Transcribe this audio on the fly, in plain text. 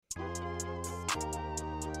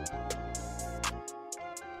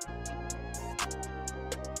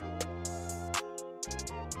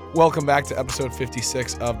Welcome back to episode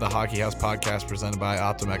 56 of the Hockey House podcast presented by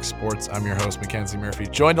OptimX Sports. I'm your host, Mackenzie Murphy,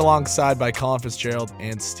 joined alongside by Colin Fitzgerald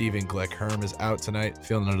and Stephen Glick. Herm is out tonight,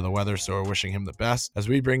 feeling under the weather, so we're wishing him the best as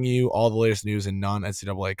we bring you all the latest news in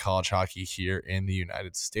non-NCAA college hockey here in the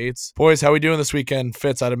United States. Boys, how we doing this weekend?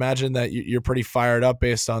 Fitz, I'd imagine that you're pretty fired up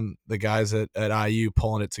based on the guys at IU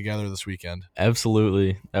pulling it together this weekend.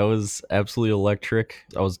 Absolutely. That was absolutely electric.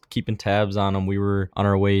 I was keeping tabs on them. We were on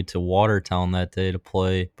our way to Watertown that day to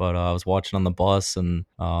play, but I was watching on the bus, and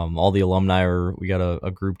all the alumni we got a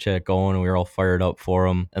group chat going, and we were all fired up for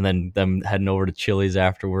them. And then them heading over to Chili's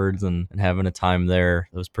afterwards and having a time there.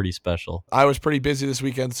 It was pretty special. I was pretty busy this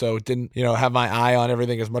weekend, so didn't have my eye on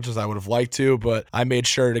everything as much as I would have liked to, but I made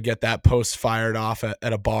sure to get that post fired off at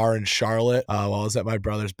a bar in Charlotte while I was at my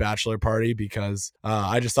brother's bachelor party, because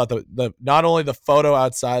I just thought the not only the photo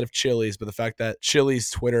outside of Chili's, but the fact that Chili's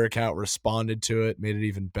Twitter account responded to it made it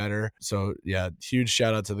even better. So yeah, huge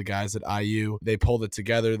shout out to the guys at IU. They pulled it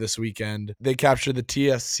together this weekend. They captured the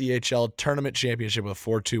TSCHL Tournament Championship with a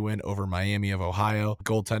 4-2 win over Miami of Ohio.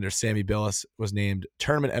 Goaltender Sammy Billis was named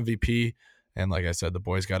Tournament MVP. And like I said, the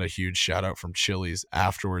boys got a huge shout out from Chili's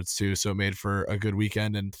afterwards too. So it made for a good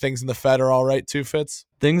weekend. And things in the Fed are all right too, Fitz?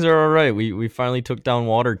 Things are all right. We finally took down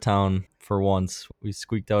Watertown for once. We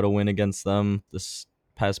squeaked out a win against them this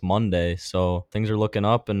past Monday, so things are looking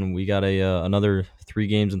up, and we got another 3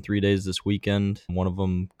 games in 3 days this weekend, one of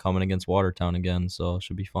them coming against Watertown again, so it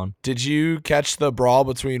should be fun. Did you catch the brawl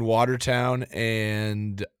between Watertown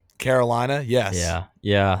and Carolina? Yes.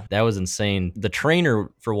 Yeah, that was insane. The trainer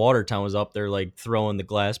for Watertown was up there like throwing the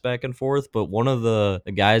glass back and forth, but one of the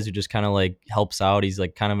guys who just kind of like helps out, he's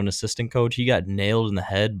like kind of an assistant coach, he got nailed in the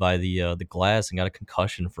head by the glass and got a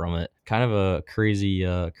concussion from it. Kind of a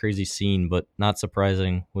crazy scene, but not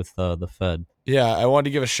surprising with the Fed. Yeah, I wanted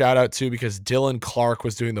to give a shout out too, because Dylan Clark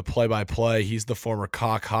was doing the play-by-play. He's the former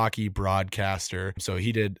Cock hockey broadcaster, so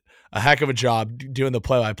he did a heck of a job doing the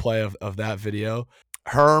play-by-play of that video.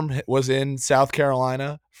 Herm was in South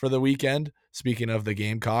Carolina for the weekend, speaking of the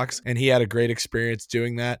Gamecocks, and he had a great experience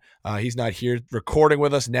doing that. He's not here recording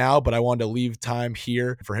with us now, but I wanted to leave time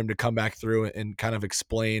here for him to come back through and kind of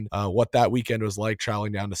explain what that weekend was like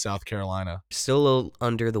traveling down to South Carolina. Still a little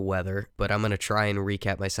under the weather, but I'm going to try and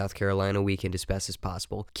recap my South Carolina weekend as best as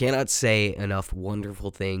possible. Cannot say enough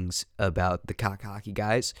wonderful things about the Cock Hockey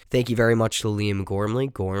guys. Thank you very much to Liam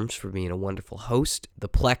Gorms for being a wonderful host. The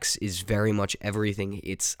Plex is very much everything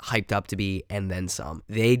it's hyped up to be, and then some.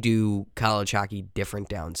 They do college hockey different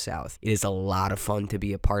down south. It is a lot of fun to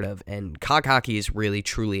be a part of, and Cock Hockey is really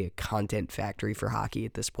truly a content factory for hockey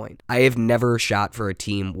at this point. I have never shot for a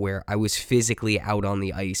team where I was physically out on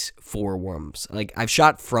the ice for warm-ups. Like, I've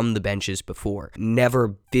shot from the benches before,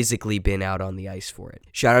 never physically been out on the ice for it.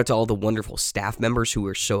 Shout out to all the wonderful staff members who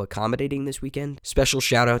were so accommodating this weekend. Special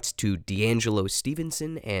shout outs to D'Angelo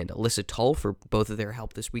Stevenson and Alyssa Tull for both of their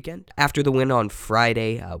help this weekend. After the win on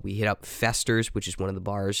Friday, we hit up Fester's, which is one of the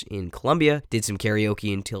bars in Columbia, did some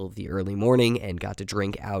karaoke until the early morning, and got to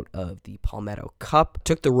drink out of the Palmetto Cup.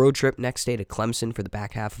 Took the road trip next day to Clemson for the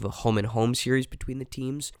back half of a home-and-home series between the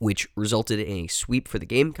teams, which resulted in a sweep for the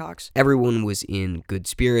Gamecocks. Everyone was in good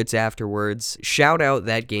spirits afterwards. Shout out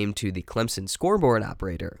that game to the Clemson scoreboard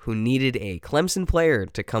operator, who needed a Clemson player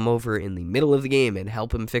to come over in the middle of the game and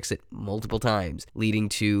help him fix it multiple times, leading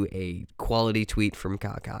to a quality tweet from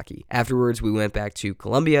Cock Hockey. Afterwards, we went back to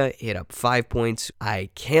Columbia, hit up 5 points. I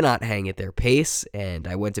cannot hang at their pace, and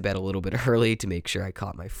I went to bed a little bit early to make sure I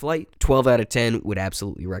caught my flight. 12 out of 10 would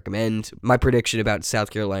absolutely recommend. My prediction about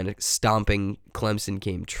South Carolina stomping Clemson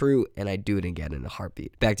came true, and I'd do it again in a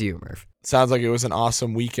heartbeat. Back to you, Murph. Sounds like it was an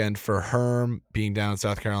awesome weekend for Herm, being down in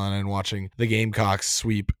South Carolina and watching the Gamecocks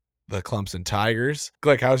sweep the Clemson Tigers.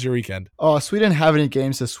 Glick, how's your weekend? So we didn't have any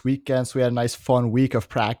games this weekend, so we had a nice fun week of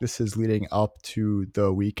practices leading up to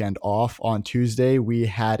the weekend off. On Tuesday, we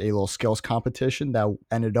had a little skills competition that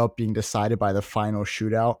ended up being decided by the final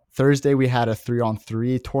shootout. Thursday, we had a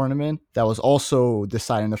 3-on-3 tournament that was also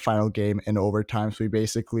deciding the final game in overtime. So we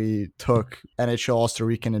basically took NHL All-Star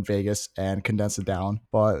Weekend in Vegas and condensed it down.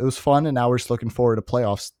 But it was fun, and now we're just looking forward to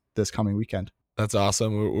playoffs this coming weekend. That's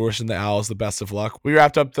awesome. We're wishing the Owls the best of luck. We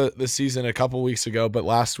wrapped up the season a couple weeks ago, but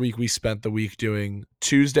last week we spent the week doing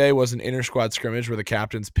Tuesday was an inter-squad scrimmage where the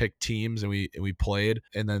captains picked teams and we played.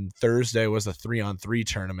 And then Thursday was a 3-on-3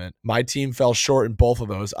 tournament. My team fell short in both of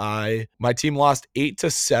those. My team lost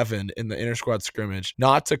 8-7 in the inter-squad scrimmage.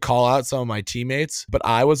 Not to call out some of my teammates, but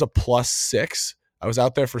I was a +6 I was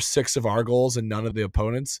out there for 6 of our goals and none of the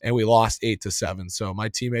opponents, and we lost 8-7. So my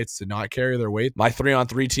teammates did not carry their weight. My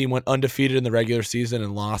 3-on-3 team went undefeated in the regular season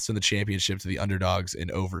and lost in the championship to the underdogs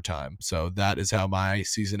in overtime. So that is how my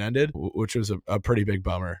season ended, which was a pretty big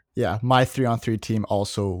bummer. Yeah, my 3-on-3 team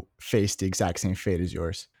also faced the exact same fate as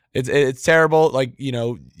yours. It's terrible. Like,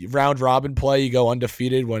 round robin play, you go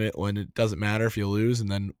undefeated when it doesn't matter if you lose,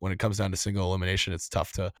 and then when it comes down to single elimination, it's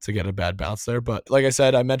tough to get a bad bounce there. But like I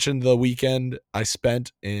said, I mentioned the weekend I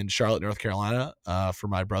spent in Charlotte, North Carolina, for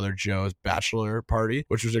my brother Joe's bachelor party,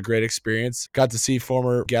 which was a great experience. Got to see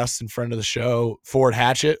former guest and friend of the show, Ford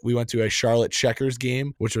Hatchett. We went to a Charlotte Checkers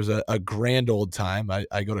game, which was a grand old time.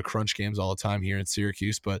 I go to Crunch games all the time here in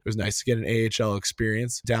Syracuse, but it was nice to get an AHL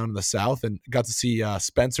experience down in the South, and got to see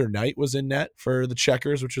Spencer Knight was in net for the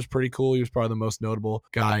Checkers, which was pretty cool. He was probably the most notable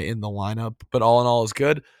guy in the lineup, but all in all, it was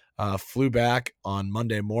good. Flew back on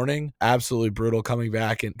Monday morning. Absolutely brutal coming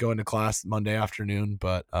back and going to class Monday afternoon,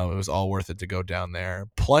 but it was all worth it to go down there.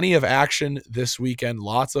 Plenty of action this weekend.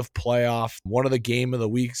 Lots of playoff. One of the game of the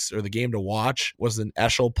weeks, or the game to watch, was an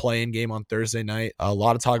Eschel play-in game on Thursday night. A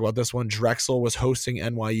lot of talk about this one. Drexel was hosting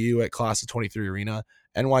NYU at Class of 23 Arena.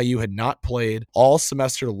 NYU had not played all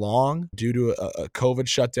semester long due to a COVID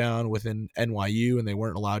shutdown within NYU, and they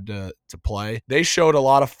weren't allowed to play. They showed a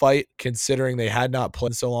lot of fight considering they had not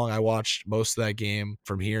played so long. I watched most of that game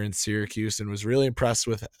from here in Syracuse and was really impressed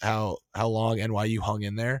with how long NYU hung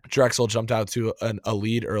in there. Drexel jumped out to a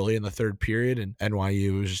lead early in the third period, and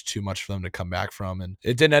NYU was just too much for them to come back from. And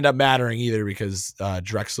it didn't end up mattering either because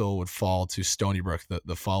Drexel would fall to Stony Brook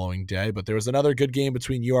the following day. But there was another good game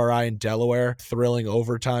between URI and Delaware, thrilling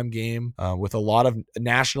overtime game with a lot of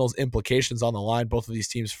Nationals implications on the line. Both of these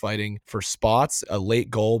teams fighting for spots. A late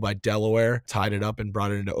goal by Delaware tied it up and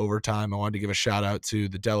brought it into overtime. I wanted to give a shout out to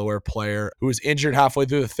the Delaware player who was injured halfway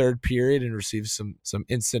through the third period and received some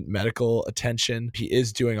instant medical attention. He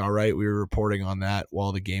is doing all right. We were reporting on that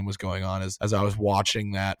while the game was going on as I was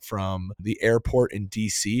watching that from the airport in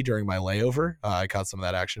DC during my layover. I caught some of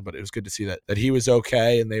that action, but it was good to see that he was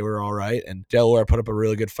okay and they were all right. And Delaware put up a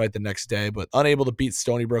really good fight the next day, but unable to beat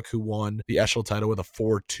Stony Brook, who won the Eschel title with a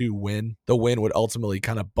 4-2 win. The win would ultimately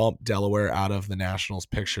kind of bump Delaware out of the Nationals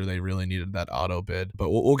picture. They really needed that auto bid, but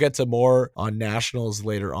we'll get to more on Nationals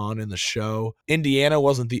later on in the show. Indiana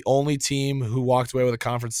wasn't the only team who walked away with a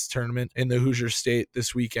conference tournament in the Hoosier State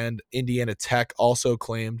this weekend. Indiana Tech also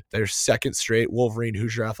claimed their second straight Wolverine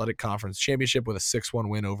Hoosier Athletic Conference championship with a 6-1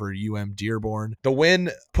 win over Dearborn. The win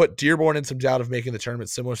put Dearborn in some doubt of making the tournament.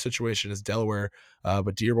 Similar situation as Delaware,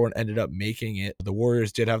 but Dearborn ended up making it. The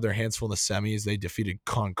Warriors did have their hands full in the semis. They defeated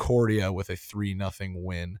Concordia with a 3-0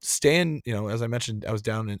 win. Stan, as I mentioned, I was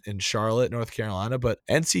down in Charlotte, North Carolina, but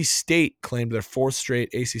NC State claimed their fourth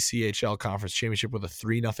straight ACCHL conference championship with a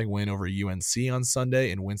 3-0 win over UNC on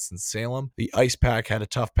Sunday in Winston-Salem. The Ice Pack had a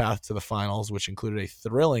tough path to the finals, which included a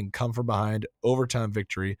thrilling come-from-behind overtime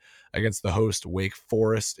victory against the host Wake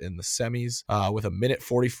Forest in the semis. With a minute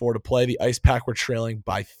 44 to play, the Ice Pack were trailing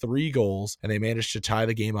by 3 goals, and they managed to tie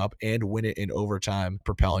the game up and win it in overtime,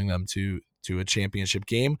 propelling them to a championship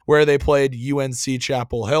game where they played UNC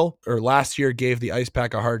Chapel Hill. Last year gave the Ice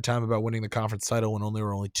Pack a hard time about winning the conference title when there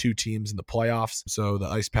were only 2 teams in the playoffs. So the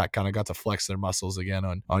Ice Pack kind of got to flex their muscles again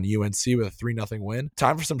on UNC with a 3-0 win.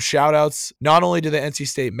 Time for some shout outs. Not only did the NC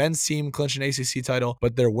State men's team clinch an ACC title,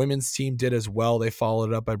 but their women's team did as well. They followed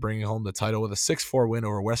it up by bringing home the title with a 6-4 win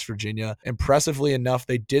over West Virginia. Impressively enough,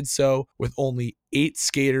 they did so with only 8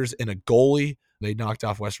 skaters and a goalie. They knocked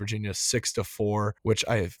off West Virginia 6-4, which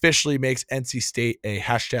officially makes NC State a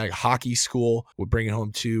 #hockey school. We're bringing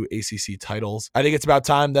home 2 ACC titles. I think it's about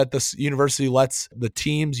time that this university lets the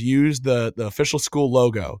teams use the official school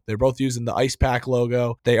logo. They're both using the Ice Pack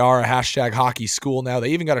logo. They are a #hockey school now. They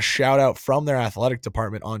even got a shout out from their athletic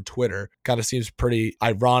department on Twitter. Kind of seems pretty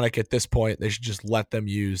ironic at this point. They should just let them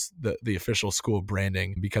use the official school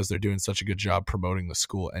branding because they're doing such a good job promoting the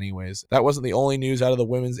school anyways. That wasn't the only news out of the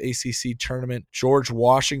women's ACC tournament. George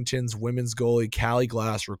Washington's women's goalie Callie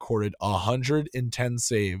Glass recorded 110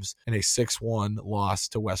 saves in a 6-1 loss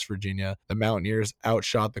to West Virginia. The Mountaineers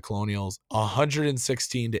outshot the Colonials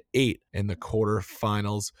 116-8 in the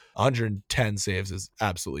quarterfinals. 110 saves is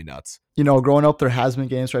absolutely nuts. Growing up, there has been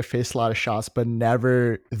games where I faced a lot of shots, but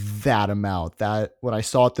never that amount. That when I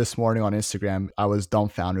saw it this morning on Instagram, I was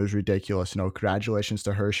dumbfounded. It was ridiculous. Congratulations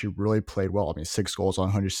to her. She really played well. 6 goals on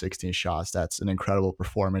 116 shots. That's an incredible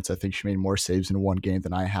performance. I think she made more saves in one game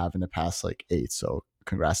than I have in the past 8. So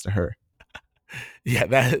congrats to her. Yeah,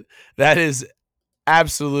 that is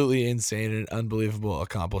absolutely insane and unbelievable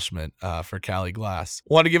accomplishment for Cali Glass.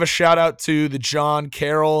 Want to give a shout out to the John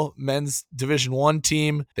Carroll men's Division I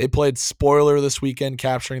team. They played spoiler this weekend,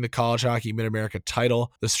 capturing the College Hockey Mid-America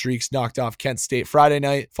title. The Streaks knocked off Kent State Friday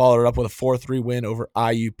night, followed it up with a 4-3 win over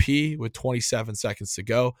IUP with 27 seconds to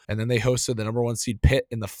go. And then they hosted the number 1 seed Pitt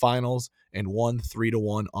in the finals and won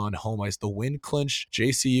 3-1 on home ice. The win clinched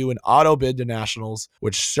JCU and auto bid to nationals,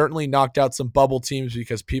 which certainly knocked out some bubble teams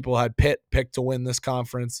because people had Pitt picked to win this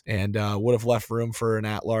conference and would have left room for an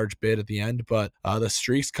at-large bid at the end. But the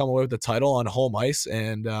Streaks come away with the title on home ice,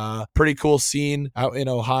 and pretty cool scene out in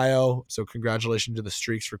Ohio. So congratulations to the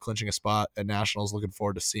Streaks for clinching a spot at nationals. Looking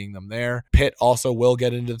forward to seeing them there. Pitt also will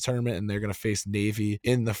get into the tournament, and they're going to face Navy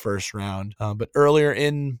in the first round. But earlier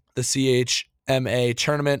in the CHMA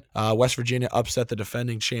tournament, West Virginia upset the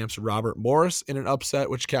defending champs Robert Morris in an upset,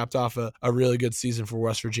 which capped off a really good season for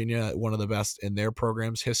West Virginia, one of the best in their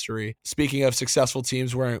program's history. Speaking of successful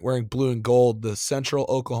teams wearing blue and gold, the Central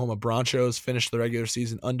Oklahoma Bronchos finished the regular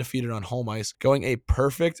season undefeated on home ice, going a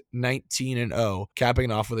perfect 19-0,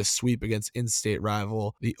 capping it off with a sweep against in-state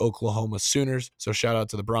rival, the Oklahoma Sooners. So shout out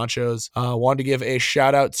to the Bronchos. Wanted to give a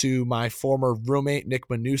shout out to my former roommate, Nick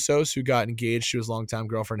Manusos, who got engaged to his longtime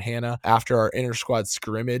girlfriend, Hannah, after our inter-squad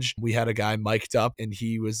scrimmage. We had a guy mic'd up, and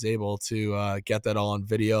he was able to get that all on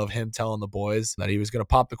video of him telling the boys that he was going to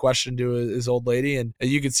pop the question to his old lady. And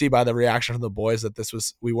you could see by the reaction from the boys that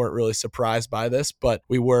we weren't really surprised by this, but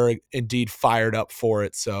we were indeed fired up for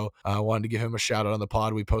it. So I wanted to give him a shout out on the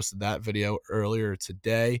pod. We posted that video earlier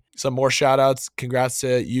today. Some more shout outs. Congrats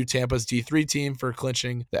to U Tampa's D3 team for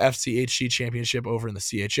clinching the FCHC championship over in the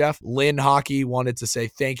CHF. Lynn Hockey wanted to say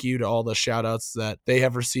thank you to all the shout outs that they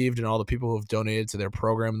have received and all the people who have donated to their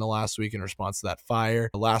program in the last week in response to that fire.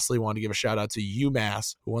 Lastly, wanted to give a shout out to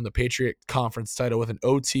UMass, who won the Patriot Conference title with an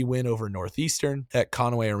OT win over Northeastern at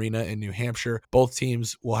Conway Arena in New Hampshire. Both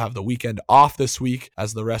teams will have the weekend off this week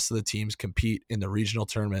as the rest of the teams compete in the regional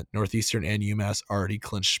tournament. Northeastern and UMass already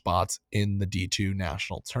clinched spots in the D2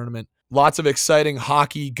 national tournament. Lots of exciting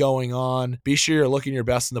hockey going on. Be sure you're looking your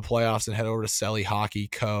best in the playoffs and head over to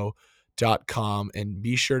SellyHockeyCo.com and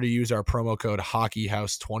be sure to use our promo code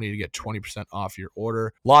HockeyHouse20 to get 20% off your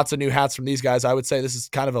order. Lots of new hats from these guys. I would say this is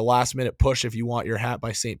kind of a last minute push if you want your hat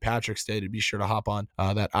by St. Patrick's Day, to be sure to hop on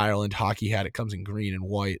that Ireland hockey hat. It comes in green and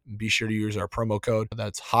white. And be sure to use our promo code.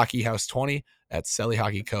 That's HockeyHouse20 at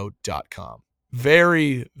SellyHockeyCo.com.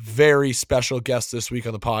 Very, very special guest this week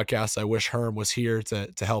on the podcast. I wish Herm was here to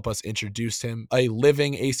help us introduce him. A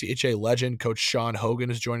living ACHA legend, Coach Sean Hogan,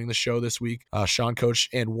 is joining the show this week. Sean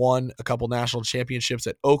coached and won a couple national championships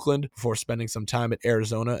at Oakland before spending some time at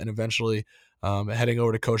Arizona and eventually heading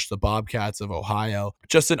over to coach the Bobcats of Ohio.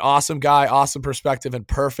 Just an awesome guy, awesome perspective, and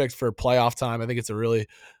perfect for playoff time. I think it's a really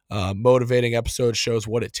motivating episode, shows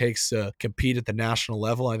what it takes to compete at the national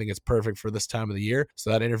level. I think it's perfect for this time of the year. So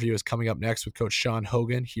that interview is coming up next with Coach Sean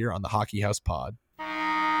Hogan here on the Hockey House Pod.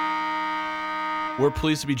 We're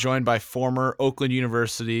pleased to be joined by former Oakland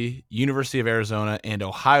University, University of Arizona, and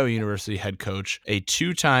Ohio University head coach, a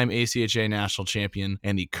two-time ACHA national champion,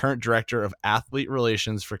 and the current director of athlete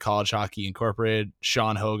relations for College Hockey Incorporated,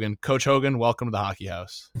 Sean Hogan. Coach Hogan, welcome to the Hockey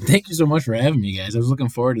House. Thank you so much for having me, guys. I was looking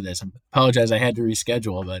forward to this. I apologize I had to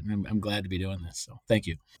reschedule, but I'm glad to be doing this, so thank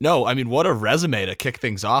you. No, I mean, what a resume to kick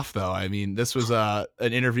things off, though. I mean, this was an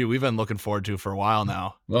interview we've been looking forward to for a while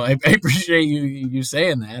now. Well, I appreciate you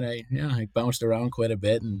saying that. I bounced around quite a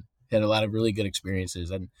bit and had a lot of really good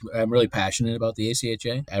experiences. I'm really passionate about the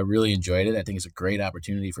ACHA. I really enjoyed it. I think it's a great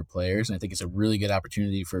opportunity for players, and I think it's a really good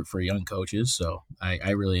opportunity for young coaches. So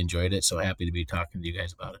I really enjoyed it. So happy to be talking to you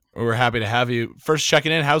guys about it. We're happy to have you. First,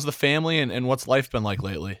 checking in, how's the family and what's life been like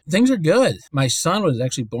lately? Things are good. My son was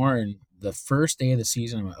actually born the first day of the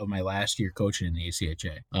season of my last year coaching in the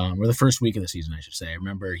ACHA, or the first week of the season, I should say. I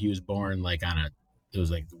remember he was born it was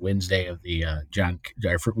like Wednesday of the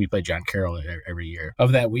we play John Carroll every year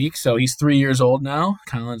of that week. So he's 3 years old now.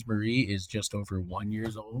 Collins Marie is just over 1 year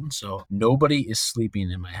old. So nobody is sleeping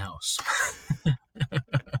in my house.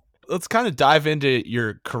 Let's kind of dive into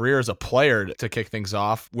your career as a player to kick things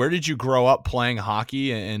off. Where did you grow up playing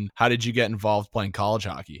hockey and how did you get involved playing college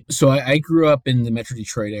hockey? So I grew up in the Metro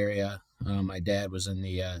Detroit area. My dad was in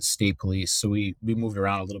the state police, so we moved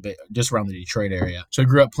around a little bit, just around the Detroit area. So I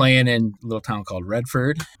grew up playing in a little town called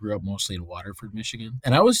Redford. Grew up mostly in Waterford, Michigan.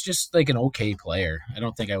 And I was just like an okay player. I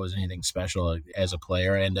don't think I was anything special as a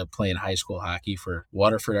player. I ended up playing high school hockey for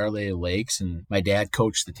Waterford Our Lady of Lakes, and my dad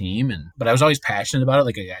coached the team. But I was always passionate about it.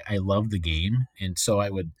 Like I loved the game. And so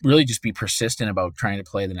I would really just be persistent about trying to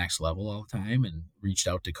play the next level all the time. And reached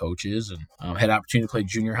out to coaches and had opportunity to play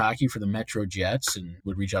junior hockey for the Metro Jets and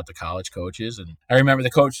would reach out to college coaches. And I remember the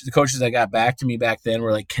coaches that got back to me back then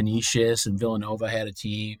were like Canisius and Villanova had a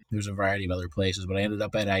team. There's a variety of other places, but I ended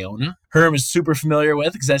up at Iona. Herm is super familiar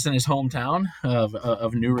with because that's in his hometown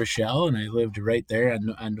of New Rochelle, and I lived right there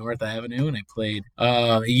on North Avenue, and I played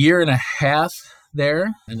a year and a half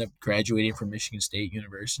there. Ended up graduating from Michigan State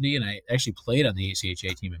University, and I actually played on the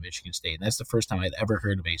ACHA team at Michigan State, and that's the first time I'd ever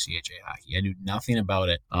heard of ACHA hockey. I knew nothing about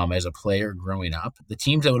it as a player growing up. The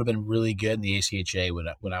teams that would have been really good in the ACHA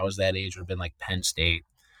when I was that age would have been like Penn State,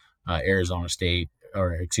 Arizona State,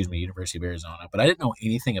 University of Arizona, but I didn't know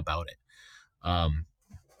anything about it.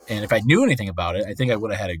 And if I knew anything about it, I think I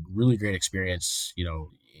would have had a really great experience,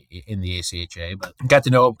 in the ACHA, but got to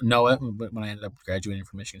know it when I ended up graduating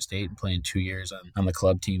from Michigan State and playing 2 years on the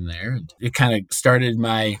club team there. And it kind of started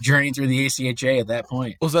my journey through the ACHA at that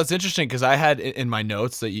point. Well, so that's interesting because I had in my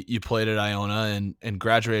notes that you played at Iona and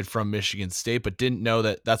graduated from Michigan State, but didn't know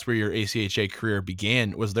that that's where your ACHA career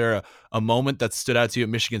began. Was there a moment that stood out to you at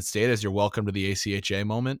Michigan State as your welcome to the ACHA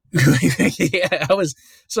moment? Yeah,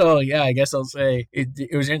 I guess I'll say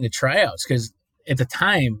it was in the tryouts because at the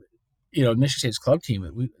time, Michigan State's club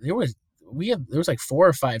team, there was like 4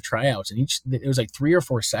 or 5 tryouts, and it was like 3 or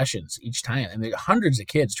 4 sessions each time, and there hundreds of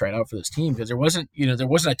kids tried out for this team because there wasn't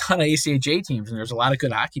a ton of ACHA teams, and there's a lot of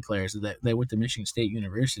good hockey players that went to Michigan State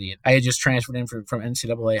University. And I had just transferred in from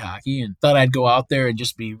NCAA hockey and thought I'd go out there and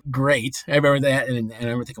just be great. I remember that, and I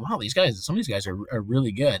remember thinking, wow, some of these guys are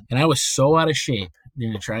really good, and I was so out of shape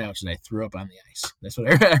during the tryouts that I threw up on the ice. That's what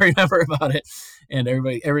I remember about it. And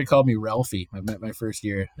everybody called me Ralphie. I met my first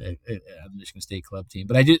year at the Michigan State club team.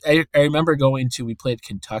 But I remember we played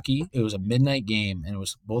Kentucky. It was a midnight game, and it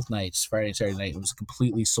was both nights, Friday and Saturday night. It was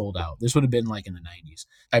completely sold out. This would have been like in the 90s.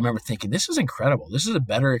 I remember thinking, this is incredible. This is a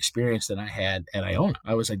better experience than I had at Iona.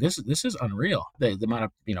 I was like, this is unreal. The amount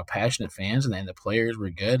of passionate fans, and then the players were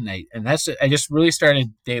good. And I just really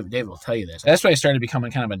started, Dave will tell you this. That's why I started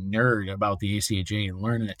becoming kind of a nerd about the ACHA and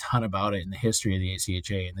learning a ton about it and the history of the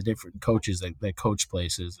ACHA and the different coaches that coach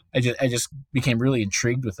places. I just became really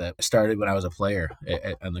intrigued with it. I started when I was a player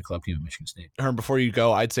on the club team at Michigan State. Herm, before you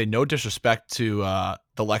go, I'd say no disrespect to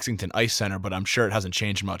the Lexington Ice Center, but I'm sure it hasn't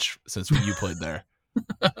changed much since when you played there.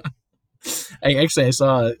 I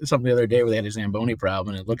saw something the other day where they had a Zamboni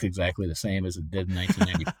problem, and it looked exactly the same as it did in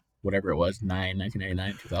 1990. Whatever it was,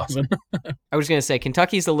 1999, 2000. I was going to say,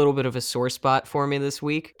 Kentucky's a little bit of a sore spot for me this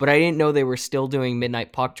week, but I didn't know they were still doing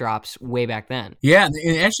midnight puck drops way back then. Yeah,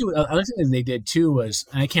 and actually, the other thing they did too was,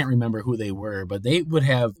 I can't remember who they were, but they would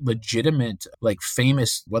have legitimate, like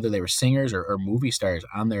famous, whether they were singers or movie stars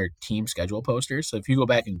on their team schedule posters. So if you go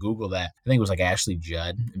back and Google that, I think it was like Ashley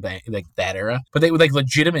Judd, like that era. But they were like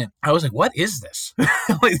legitimate. I was like, what is this?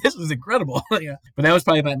 Like, this was incredible. Yeah. But that was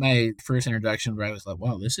probably my first introduction where I was like,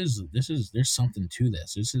 wow, there's something to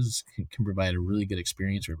this. This can provide a really good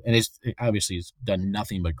experience, and it's done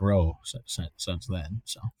nothing but grow since then.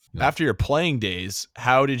 So after your playing days,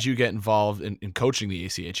 how did you get involved in coaching the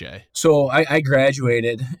ACHA? So I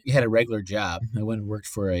graduated, had a regular job. I went and worked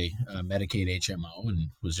for a Medicaid HMO and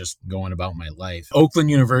was just going about my life. Oakland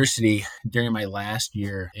University, during my last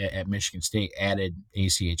year at Michigan State, added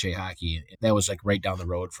ACHA hockey. That was like right down the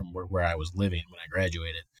road from where I was living when I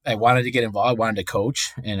graduated. I wanted to get involved. I wanted to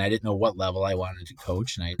coach, and I didn't know what level I wanted to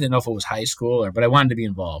coach, and I didn't know if it was high school but I wanted to be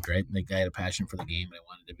involved, right? Like, I had a passion for the game, and I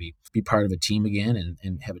wanted to be part of a team again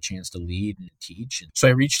and have a chance to lead and teach. And so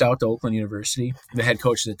I reached out to Oakland University. The head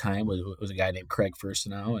coach at the time was a guy named Craig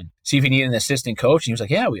Firstenow, and see if he needed an assistant coach. And he was like,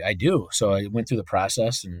 yeah, I do. So I went through the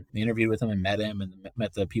process and interviewed with him and met him and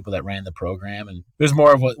met the people that ran the program. And it was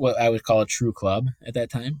more of what I would call a true club at that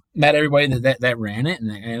time. Met everybody that ran it,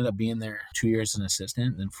 and I ended up being there 2 years as an assistant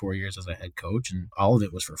and then 4 years as a head coach. And all of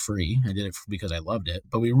it was for free. I did it because I loved it.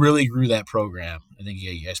 But we really grew that program. I think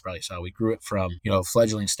you guys probably saw we grew it from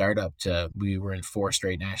fledgling startup to we were in 4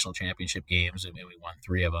 straight national championship games, and we won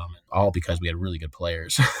 3 of them, and all because we had really good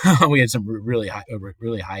players. We had some really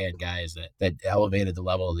high end guys that elevated the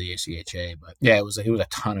level of the ACHA. But yeah, it was a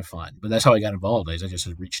ton of fun. But that's how I got involved. I just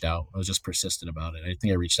reached out. I was just persistent about it. I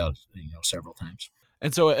think I reached out several times.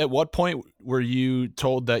 And so at what point were you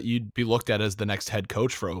told that you'd be looked at as the next head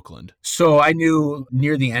coach for Oakland? So I knew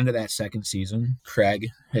near the end of that second season, Craig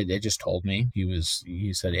had just told me.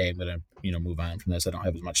 He said, hey, I'm going to move on from this. I don't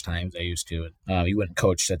have as much time as I used to. He went and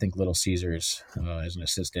coached, I think, Little Caesars as an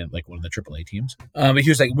assistant, like one of the AAA teams. But he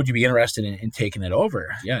was like, would you be interested in taking it over?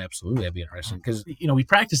 Yeah, absolutely. I'd be interested. Because, we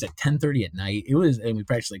practiced at 10:30 at night. And we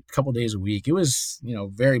practiced like a couple days a week. It was,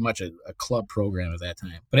 very much a club program at that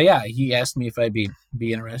time. But yeah, he asked me if I'd be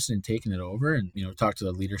interested in taking it over and, talk to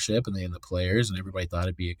the leadership and the players, and everybody thought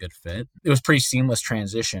it'd be a good fit. It was pretty seamless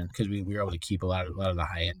transition because we were able to keep a lot of the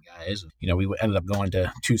high-end guys. We ended up going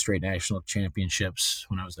to 2 straight national championships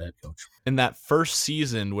when I was the head coach. And that first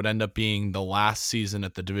season would end up being the last season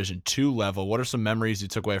at the Division II level. What are some memories you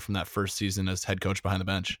took away from that first season as head coach behind the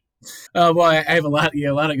bench? Well, I have a lot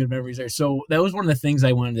of good memories there. So that was one of the things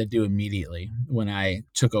I wanted to do immediately when I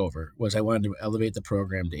took over, was I wanted to elevate the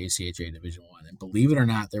program to ACHA Division I. And believe it or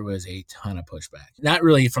not, there was a ton of pushback. Not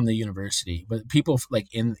really from the university, but people like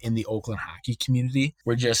in the Oakland hockey community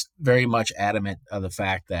were just very much adamant of the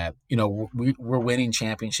fact that, we're winning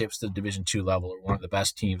championships at the Division II level. We're one of the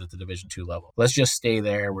best teams at the Division II level. Let's just stay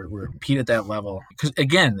there. We're compete at that level. Because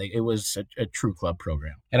again, it was a true club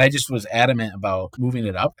program. And I just was adamant about moving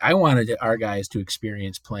it up. I wanted our guys to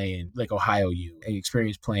experience playing like Ohio U,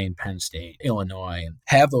 experience playing Penn State, Illinois, and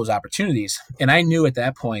have those opportunities. And I knew at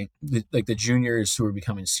that point, like the juniors who were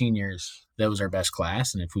becoming seniors, that was our best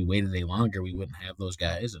class. And if we waited any longer, we wouldn't have those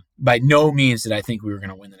guys. And by no means did I think we were going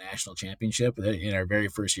to win the national championship in our very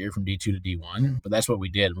first year from D2 to D1. But that's what we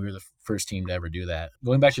did. We were the first team to ever do that.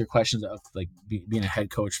 Going back to your questions of like being a head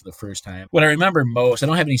coach for the first time, what I remember most, I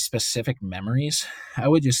don't have any specific memories. I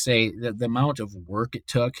would just say that the amount of work it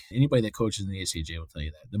took, anybody that coaches in the ACHA will tell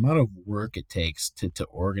you that, the amount of work it takes to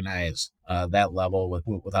organize that level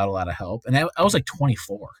without a lot of help. And I was like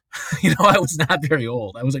 24. I was not very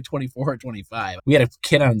old. I was like 24 or 25. We had a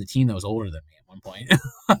kid on the team that was older than me at one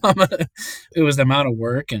point. It was the amount of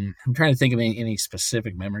work, and I'm trying to think of any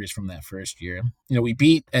specific memories from that first year. We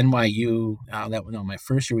beat NYU. My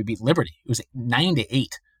first year we beat Liberty. It was 9-8.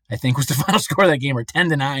 I think was the final score of that game, or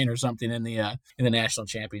 10-9 or something in the national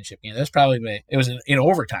championship game. That's probably it was in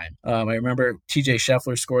overtime. I remember TJ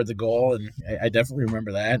Scheffler scored the goal, and I definitely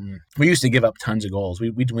remember that. And we used to give up tons of goals.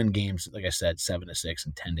 We'd win games, like I said, 7-6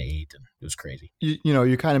 and 10-8, and it was crazy.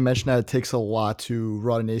 You kind of mentioned that it takes a lot to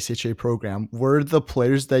run an ACHA program. Were the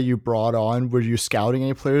players that you brought on, were you scouting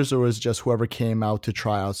any players, or was it just whoever came out to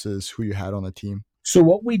tryouts is who you had on the team? So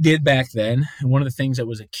what we did back then, and one of the things that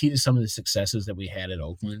was a key to some of the successes that we had at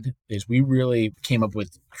Oakland, is we really came up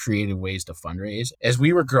with creative ways to fundraise. As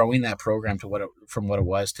we were growing that program from what it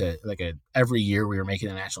was to every year we were making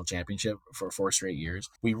a national championship for 4 straight years,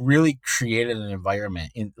 we really created an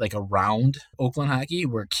environment around Oakland hockey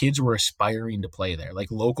where kids were aspiring to play there.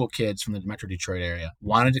 Like local kids from the Metro Detroit area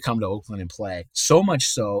wanted to come to Oakland and play. So much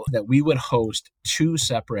so that we would host 2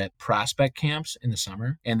 separate prospect camps in the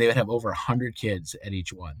summer, and they would have over 100 kids at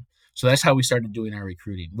each one. So that's how we started doing our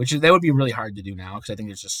recruiting, that would be really hard to do now because I think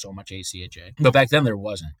there's just so much ACHA. But back then there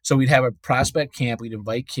wasn't. So we'd have a prospect camp. We'd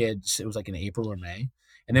invite kids. It was like in April or May.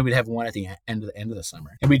 And then we'd have one at the end of the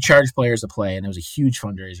summer. And we'd charge players to play, and it was a huge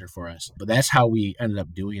fundraiser for us. But that's how we ended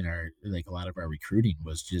up doing a lot of our recruiting,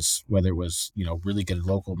 was just whether it was, really good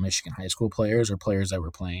local Michigan high school players or players that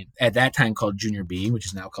were playing at that time called Junior B, which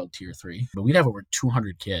is now called Tier 3. But we'd have over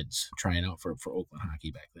 200 kids trying out for Oakland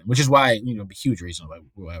hockey back then, which is why, a huge reason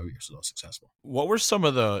why we were so successful. What were some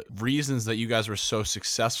of the reasons that you guys were so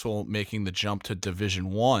successful making the jump to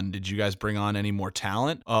Division I? Did you guys bring on any more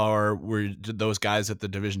talent, or did those guys at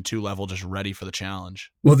the Division II level just ready for the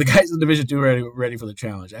challenge? Well, the guys in Division II were ready for the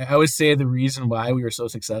challenge. I would say the reason why we were so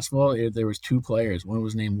successful is there was 2 players. One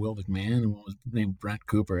was named Will McMahon, and one was named Brent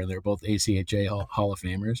Cooper, and they're both ACHA Hall of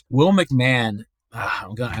Famers. Will McMahon, I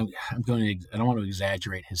don't want to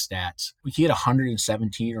exaggerate his stats. He had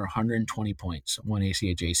 117 or 120 points one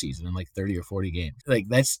ACHA season in 30 or 40 games.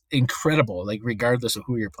 That's incredible, regardless of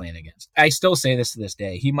who you're playing against. I still say this to this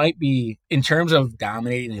day. He might be, in terms of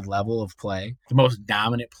dominating a level of play, the most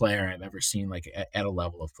dominant player I've ever seen at a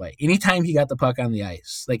level of play. Anytime he got the puck on the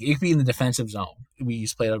ice, it could be in the defensive zone. We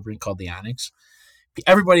used to play at a rink called the Onyx.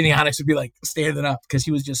 Everybody in the Onyx would be standing up because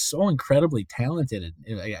he was just so incredibly talented.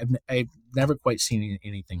 I've never quite seen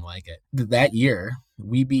anything like it. That year,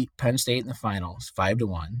 we beat Penn State in the finals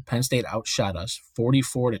 5-1. Penn State outshot us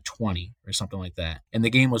 44-20 or something like that. And the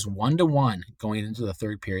game was 1-1 going into the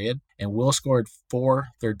third period. And Will scored 4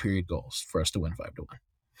 third period goals for us to win 5-1.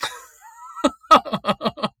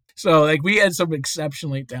 So we had some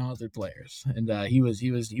exceptionally talented players, and he was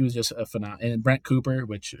just a phenomenal. And Brent Cooper,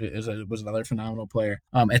 which was another phenomenal player.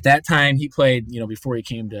 At that time, he played. Before he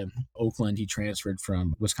came to Oakland, he transferred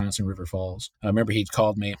from Wisconsin River Falls. I remember he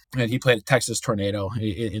called me, and he played at Texas Tornado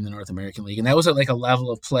in the North American League, and that was at a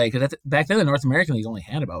level of play because back then the North American League only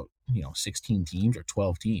had about 16 teams or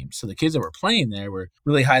 12 teams. So the kids that were playing there were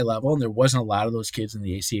really high level, and there wasn't a lot of those kids in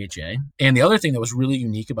the ACHA. And the other thing that was really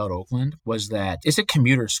unique about Oakland was that it's a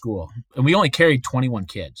commuter school, and we only carried 21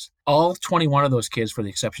 kids. All 21 of those kids, for the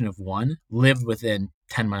exception of one, lived within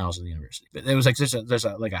 10 miles of the university. It was like there's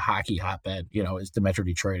a hockey hotbed, it's the Metro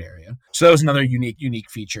Detroit area. So that was another unique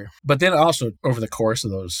feature. But then also over the course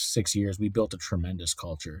of those 6 years, we built a tremendous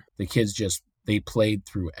culture. The kids they played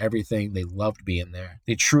through everything. They loved being there.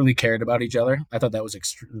 They truly cared about each other. I thought that was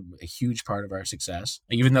a huge part of our success.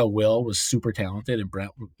 Even though Will was super talented and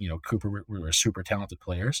Brent, Cooper were super talented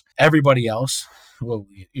players, everybody else,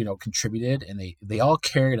 contributed, and they all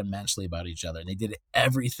cared immensely about each other. And they did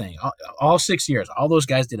everything. All 6 years, all those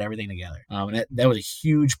guys did everything together. And that was a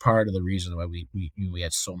huge part of the reason why we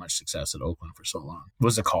had so much success at Oakland for so long. It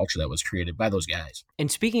was the culture that was created by those guys.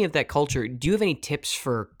 And speaking of that culture, do you have any tips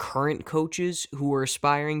for current coaches who are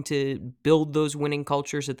aspiring to build those winning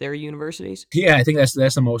cultures at their universities? Yeah, I think that's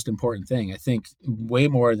the most important thing. I think way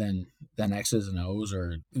more than X's and O's,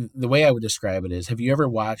 or the way I would describe it is, have you ever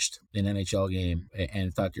watched an NHL game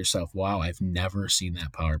and thought to yourself, wow, I've never seen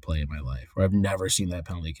that power play in my life, or I've never seen that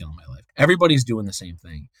penalty kill in my life? Everybody's doing the same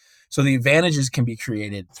thing. So the advantages can be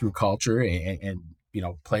created through culture and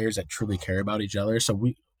players that truly care about each other.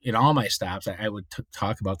 So in all my stops, I would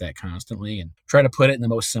talk about that constantly and try to put it in the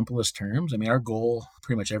most simplest terms. I mean, our goal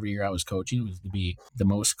pretty much every year I was coaching was to be the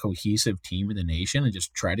most cohesive team in the nation and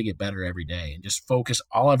just try to get better every day and just focus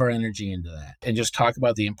all of our energy into that and just talk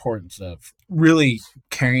about the importance of really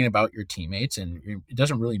caring about your teammates. And it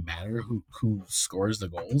doesn't really matter who scores the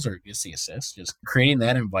goals or gets the assists, just creating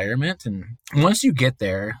that environment. And once you get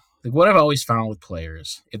there, like what I've always found with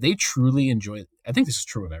players, if they truly enjoy, I think this is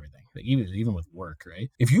true of everything, like even with work, right?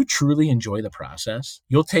 If you truly enjoy the process,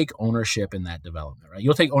 you'll take ownership in that development, right?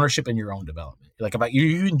 You'll take ownership in your own development. Like about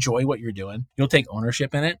you enjoy what you're doing, you'll take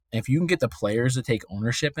ownership in it. And if you can get the players to take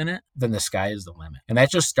ownership in it, then the sky is the limit. And that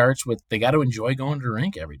just starts with, they got to enjoy going to the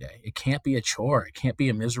rink every day. It can't be a chore. It can't be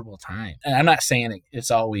a miserable time. And I'm not saying it's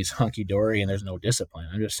always hunky-dory and there's no discipline.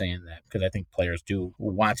 I'm just saying that because I think players do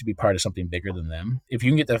want to be part of something bigger than them. If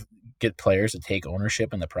you can get players to take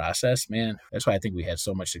ownership in the process, man, that's why I think we had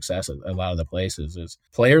so much success at a lot of the places is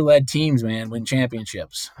player-led teams, man, win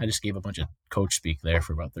championships. I just gave a bunch of coach speak there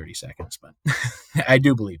for about 30 seconds, but I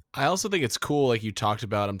do believe. I also think it's cool, like you talked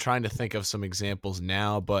about, I'm trying to think of some examples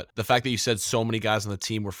now, but the fact that you said so many guys on the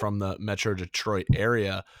team were from the Metro Detroit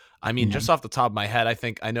area, I mean, just off the top of my head,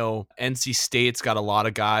 I know NC State's got a lot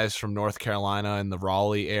of guys from North Carolina and the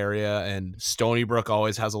Raleigh area, and Stony Brook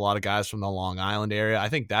always has a lot of guys from the Long Island area. I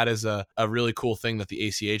think that is a really cool thing that the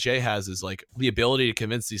ACHA has, is like the ability to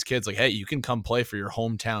convince these kids, like, hey, you can come play for your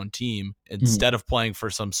hometown team instead of playing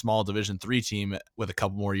for some small Division III team with a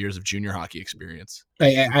couple more years of junior hockey experience.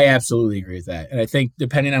 I absolutely agree with that. And I think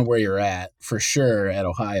depending on where you're at, for sure at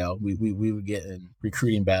Ohio, we would get in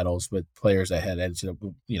recruiting battles with players that had,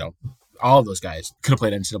 all of those guys could have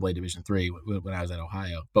played NCAA Division III when I was at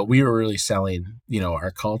Ohio. But we were really selling,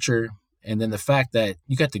 our culture. And then the fact that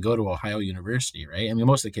you got to go to Ohio University, right? I mean,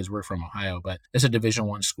 most of the kids were from Ohio, but it's a Division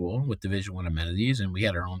I school with Division I amenities, and we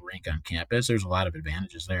had our own rink on campus. There's a lot of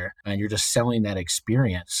advantages there. And you're just selling that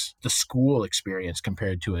experience, the school experience,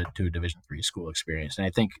 compared to a Division III school experience. And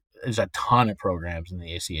I think there's a ton of programs in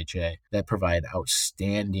the ACHA that provide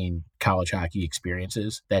outstanding college hockey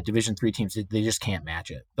experiences that Division III teams, they just can't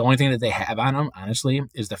match it. The only thing that they have on them, honestly,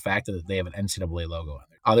 is the fact that they have an NCAA logo on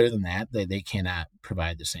there. Other than that, they cannot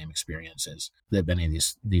provide the same experiences that many of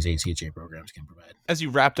these ACHA programs can provide. As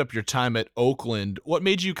you wrapped up your time at Oakland, what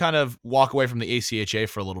made you kind of walk away from the ACHA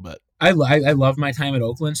for a little bit? I love my time at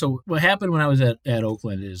Oakland. So what happened when I was at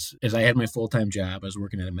Oakland is I had my full-time job. I was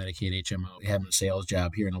working at a Medicaid HMO, having a sales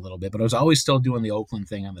job here in a little bit, but I was always still doing the Oakland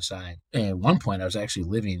thing on the side. And at one point, I was actually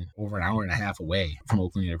living over an hour and a half away from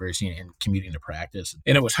Oakland University and commuting to practice.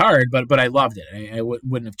 And it was hard, but I loved it. I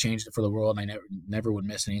wouldn't have changed it for the world. And I never would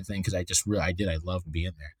miss anything because I loved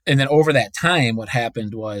being there. And then over that time, what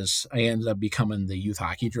happened was I ended up becoming the youth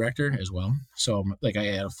hockey director as well. So like I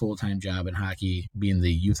had a full-time job in hockey, being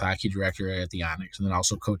the youth hockey director at the Onyx, and then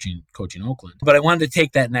also coaching Oakland. But I wanted to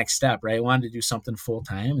take that next step, right? I wanted to do something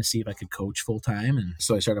full-time and see if I could coach full-time. And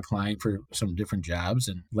so I started applying for some different jobs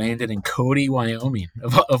and landed in Cody, Wyoming,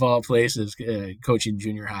 of all places, coaching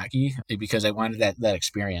junior hockey, because I wanted that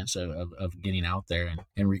experience of getting out there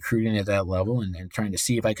and recruiting at that level and trying to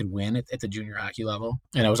see if I could win at the junior hockey level.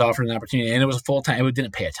 And I was offered an opportunity, and it was a full-time. It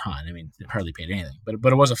didn't pay a ton. I mean, it hardly paid anything, but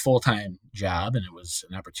it was a full-time job, and it was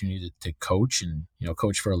an opportunity to coach and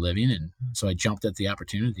coach for a living. And so I jumped at the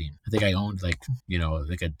opportunity. I think I owned like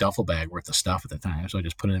a duffel bag worth of stuff at the time. So I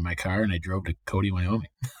just put it in my car and I drove to Cody, Wyoming.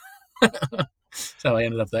 So I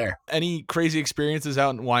ended up there. Any crazy experiences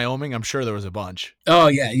out in Wyoming? I'm sure there was a bunch. Oh,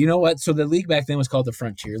 yeah. You know what? So the league back then was called the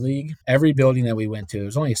Frontier League. Every building that we went to, it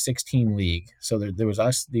was only a 16 league. So there was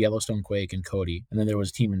us, the Yellowstone Quake, and Cody. And then there was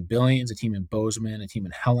a team in Billings, a team in Bozeman, a team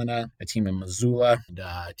in Helena, a team in Missoula, and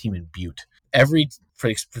a team in Butte. For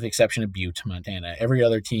the exception of Butte, Montana, every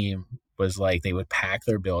other team was like they would pack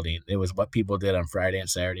their building. It was what people did on Friday and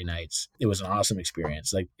Saturday nights. It was an awesome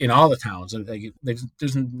experience. Like in all the towns, like,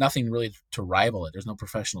 there's nothing really to rival it. There's no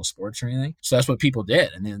professional sports or anything. So that's what people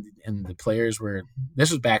did. And the players were,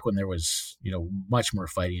 this was back when there was, much more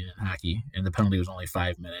fighting in hockey, and the penalty was only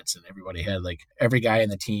 5 minutes, and everybody had every guy in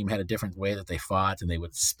the team had a different way that they fought, and they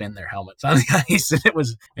would spin their helmets on the ice. And there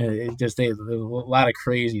was a lot of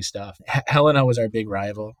crazy stuff. Helena was our big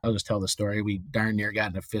rival. I'll just tell the story. We darn near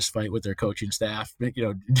got in a fist fight with their coaching staff,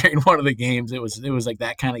 during one of the games. It was like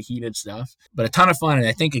that kind of heated stuff, but a ton of fun. And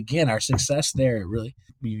I think, again, our success there really,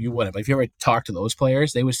 you wouldn't, but if you ever talk to those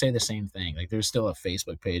players, they would say the same thing. Like there's still a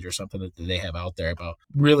Facebook page or something that they have out there about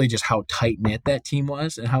really just how tight knit that team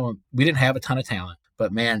was, and how we didn't have a ton of talent.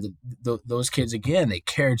 But man, those kids, again, they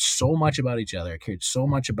cared so much about each other, cared so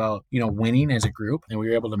much about, winning as a group. And we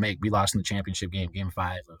were able to we lost in the championship game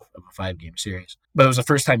 5 of a 5-game series. But it was the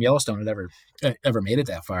first time Yellowstone had ever made it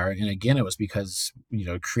that far. And again, it was because,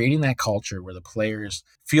 creating that culture where the players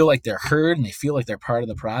feel like they're heard, and they feel like they're part of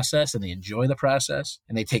the process, and they enjoy the process,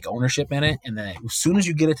 and they take ownership in it. And then as soon as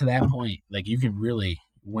you get it to that point, you can really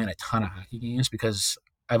win a ton of hockey games. Because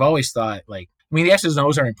I've always thought, the X's and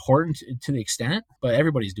O's are important to the extent, but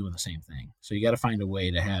everybody's doing the same thing. So you got to find a way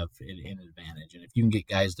to have an advantage. And if you can get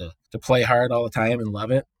guys to play hard all the time and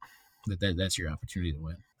love it, that's your opportunity to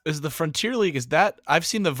win. Is the Frontier League, I've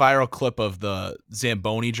seen the viral clip of the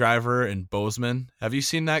Zamboni driver in Bozeman. Have you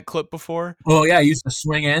seen that clip before? Well, yeah, I used to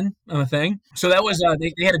swing in on the thing. So that was,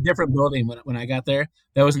 they had a different building when I got there.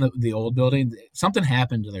 That was in the old building. Something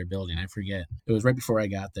happened to their building. I forget. It was right before I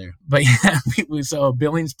got there. But yeah, so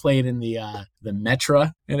Billings played in the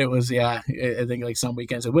Metra, and it was, I think some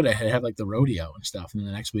weekends it would have the rodeo and stuff. And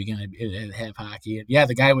the next weekend it'd have hockey. And yeah,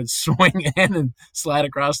 the guy would swing in and slide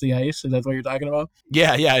across the ice. Is that what you're talking about?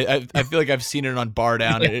 Yeah. I feel like I've seen it on Bar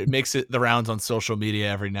Down. It makes the rounds on social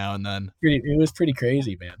media every now and then. It was pretty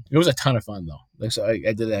crazy, man. It was a ton of fun, though. So I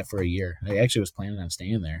did that for a year. I actually was planning on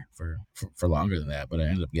staying there for longer than that, but I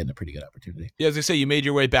ended up getting a pretty good opportunity. Yeah, as I say, you made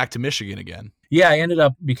your way back to Michigan again. Yeah, I ended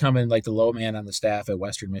up becoming the low man on the staff at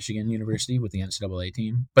Western Michigan University with the NCAA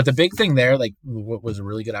team. But the big thing there, what was a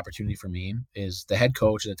really good opportunity for me, is the head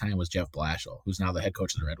coach at the time was Jeff Blashill, who's now the head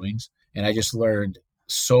coach of the Red Wings. And I just learned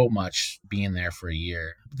so much being there for a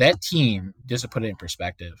year. That team, just to put it in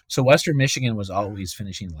perspective, so Western Michigan was always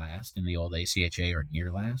finishing last in the old ACHA or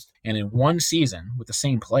near last. And in one season with the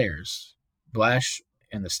same players, Blash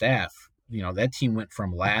and the staff, that team went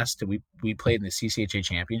from last to we played in the CCHA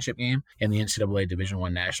championship game and the NCAA Division I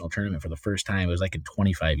national tournament for the first time. It was in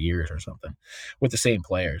 25 years or something with the same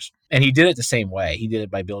players. And he did it the same way. He did it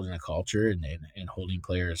by building a culture and holding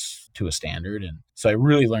players to a standard. And so I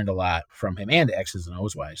really learned a lot from him, and X's and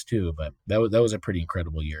O's wise too. But that was a pretty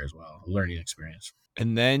incredible year as well, a learning experience.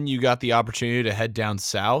 And then you got the opportunity to head down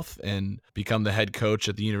south and become the head coach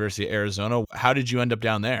at the University of Arizona. How did you end up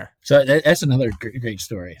down there? So that's another great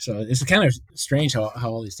story. So it's kind of strange how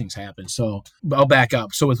all these things happen. So I'll back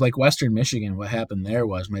up. So with Western Michigan, what happened there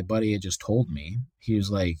was my buddy had just told me, he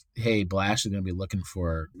was like, hey, Blash is going to be looking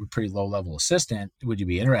for a pretty low-level assistant. Would you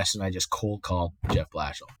be interested? And I just cold called Jeff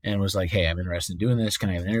Blashill and was like, hey, I'm interested in doing this.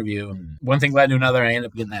 Can I have an interview? And one thing led to another. I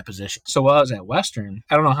ended up getting that position. So while I was at Western,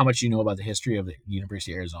 I don't know how much you know about the history of the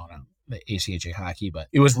University of Arizona, the ACHA hockey, but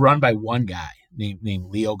it was run by one guy named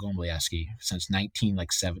Leo Gomblieski since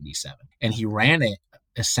 1977. And he ran it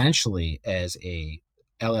essentially as a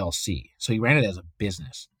LLC. So he ran it as a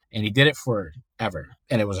business. And he did it forever.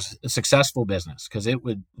 And it was a successful business because it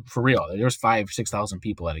would, for real, there was 5,000-6,000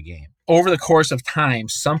 people at a game. Over the course of time,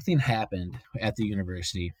 something happened at the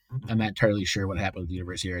university. I'm not entirely sure what happened with the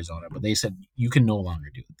University of Arizona, but they said, you can no longer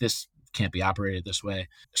do this. Can't be operated this way.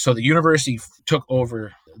 So the university took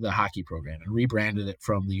over the hockey program and rebranded it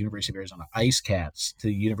from the University of Arizona Ice Cats to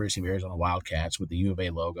the University of Arizona Wildcats with the U of A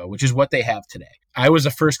logo, which is what they have today. I was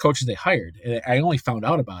the first coach that they hired, and I only found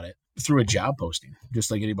out about it through a job posting,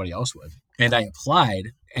 just like anybody else would. And I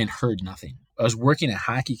applied and heard nothing. I was working at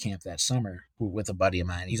hockey camp that summer with a buddy of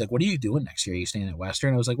mine. He's like, what are you doing next year? Are you staying at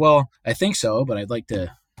Western? I was like, well, I think so, but I'd like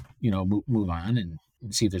to, move on. And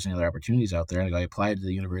and see if there's any other opportunities out there. And I go, I applied to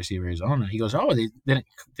the University of Arizona. He goes, oh, they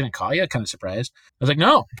didn't call you? Kind of surprised. I was like,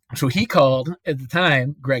 no. So he called at the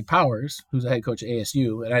time, Greg Powers, who's the head coach at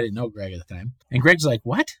ASU, and I didn't know Greg at the time. And Greg's like,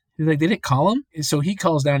 what? He's like, they didn't call him? And so he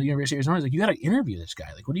calls down to the University of Arizona. He's like, you got to interview this guy.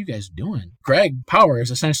 Like, what are you guys doing? Greg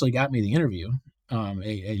Powers essentially got me the interview. At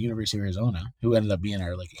University of Arizona, who ended up being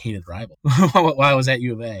our hated rival while I was at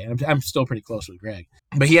U of A. And I'm still pretty close with Greg,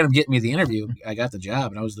 but he ended up getting me the interview. I got the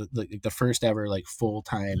job, and I was the first ever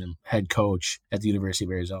full-time head coach at the University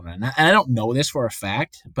of Arizona. And I don't know this for a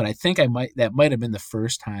fact, but I think that might have been the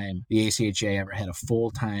first time the ACHA ever had a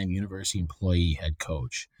full-time university employee head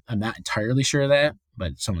coach. I'm not entirely sure of that,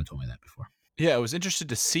 but someone told me that before. Yeah, I was interested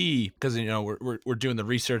to see because we're doing the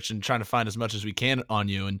research and trying to find as much as we can on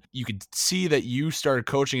you, and you could see that you started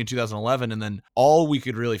coaching in 2011, and then all we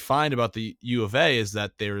could really find about the U of A is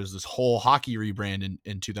that there is this whole hockey rebrand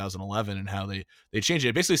in 2011 and how they changed it.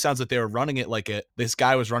 It basically sounds like they were running it this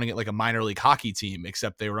guy was running it like a minor league hockey team,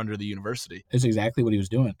 except they were under the university. That's exactly what he was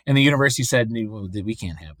doing, and the university said, well, we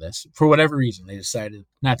can't have this for whatever reason. They decided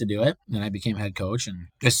not to do it, and I became head coach, and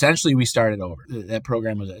essentially we started over. That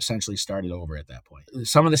program was essentially started over at that point.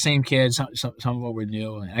 Some of the same kids, some of them were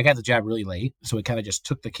new, and I got the job really late, so we kind of just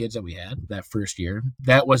took the kids that we had that first year.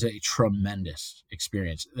 That was a tremendous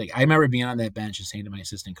experience. I remember being on that bench and saying to my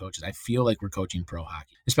assistant coaches, I feel like we're coaching pro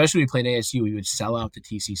hockey. Especially when we played ASU, we would sell out to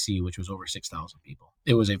TCC, which was over 6,000 people.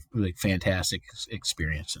 It was a fantastic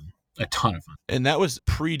experience and a ton of fun. And that was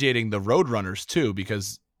predating the Roadrunners too,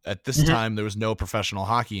 because at this time there was no professional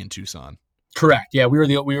hockey in Tucson. Correct. Yeah, we were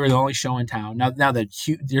the only show in town. Now there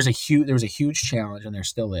was a huge challenge, and there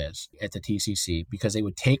still is at the TCC, because they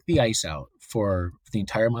would take the ice out for the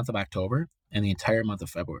entire month of October and the entire month of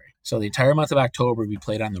February. So the entire month of October we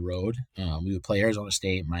played on the road. We would play Arizona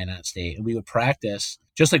State, Minot State, and we would practice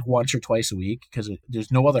just once or twice a week because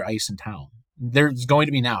there's no other ice in town. There's going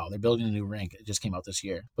to be now. They're building a new rink. It just came out this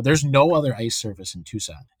year. But there's no other ice surface in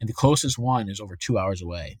Tucson. And the closest one is over 2 hours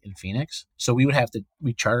away in Phoenix. So we'd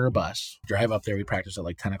charter a bus, drive up there. We practice at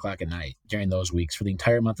 10 o'clock at night during those weeks for the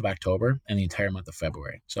entire month of October and the entire month of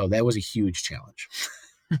February. So that was a huge challenge.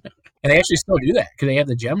 And they actually still do that because they have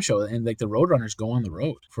the gem show, and the Roadrunners go on the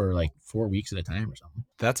road for 4 weeks at a time or something.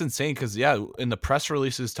 That's insane because, in the press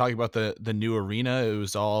releases talking about the new arena, it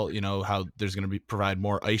was all, how there's going to provide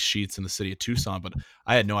more ice sheets in the city of Tucson, but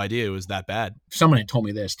I had no idea it was that bad. Someone had told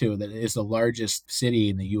me this too, that it's the largest city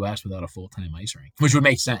in the U.S. without a full-time ice rink, which would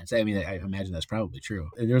make sense. I mean, I imagine that's probably true.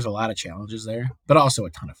 There's a lot of challenges there, but also a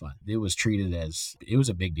ton of fun. It was treated as, it was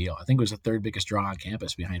a big deal. I think it was the third biggest draw on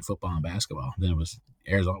campus behind football and basketball. Then it was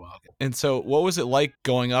Arizona Wildcats. And so what was it like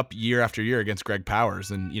going up year after year against Greg Powers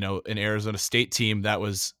and, an Arizona State team that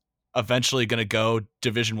was eventually going to go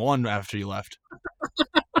Division I after you left?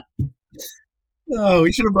 Oh,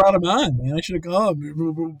 we should have brought him on, man. I should have called him.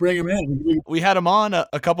 We'll bring him in. We had him on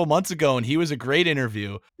a couple months ago, and he was a great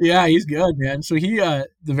interview. Yeah, he's good, man. So he, the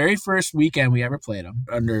very first weekend we ever played him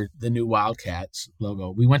under the new Wildcats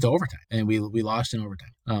logo, we went to overtime, and we lost in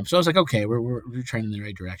overtime. So I was like, okay, we're trending in the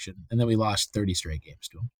right direction. And then we lost 30 straight games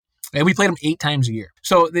to him. And we played them 8 times a year.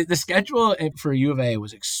 So the schedule for U of A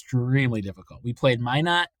was extremely difficult. We played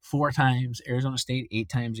Minot 4 times, Arizona State 8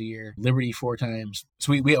 times a year, Liberty 4 times.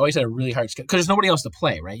 So we always had a really hard schedule because there's nobody else to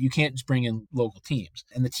play, right? You can't just bring in local teams.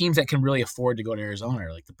 And the teams that can really afford to go to Arizona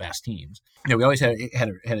are the best teams. We always had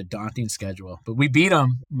a daunting schedule. But we beat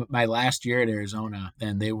them my last year at Arizona,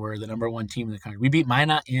 and they were the number 1 team in the country. We beat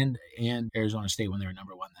Minot and Arizona State when they were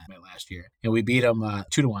number 1 my last year. And we beat them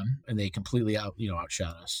 2-1, and they completely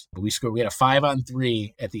outshot us. But we had a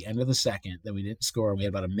 5-on-3 at the end of the second that we didn't score. We had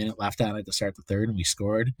about a minute left on it to start the third, and we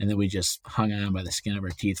scored. And then we just hung on by the skin of our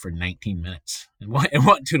teeth for 19 minutes and won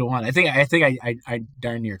 2-1. I think I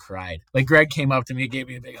darn near cried. Greg came up to me and gave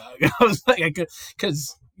me a big hug. I was like,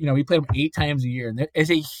 because we played them 8 times a year, and it's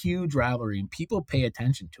a huge rivalry, and people pay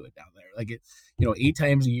attention to it down there. 8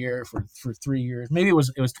 times a year for 3 years. Maybe it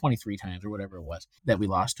was 23 times or whatever it was that we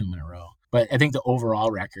lost to them in a row. But I think the overall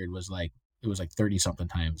record was 30-something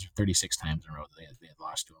times, 36 times in a row that they had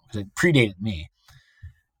lost to them because it predated me.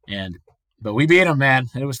 But we beat them, man.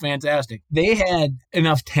 It was fantastic. They had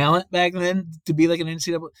enough talent back then to be an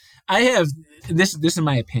NCAA. I have this is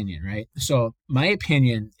my opinion, right? So my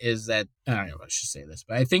opinion is that I don't know if I should say this,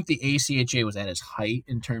 but I think the ACHA was at its height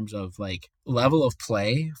in terms of level of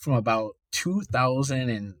play from about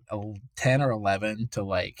 2010 or 11 to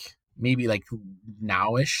maybe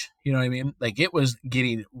nowish, you know what I mean? It was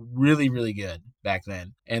getting really, really good back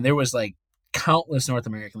then. And there was countless North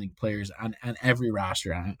American League players on every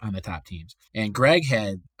roster on the top teams. And Greg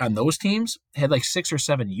had, on those teams, had like 6 or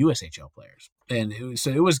 7 USHL players. And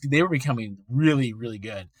they were becoming really, really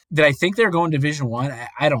good. Did I think they were going Division One?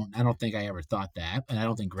 I don't think I ever thought that. And I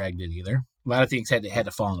don't think Greg did either. A lot of things had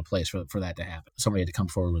to fall into place for that to happen. Somebody had to come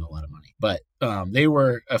forward with a lot of money. But they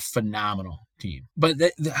were a phenomenal team. But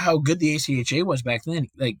how good the ACHA was back then,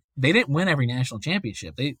 like they didn't win every national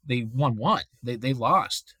championship. They won one. They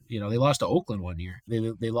lost. They lost to Oakland one year.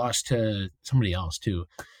 They lost to somebody else too.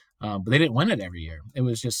 But they didn't win it every year. It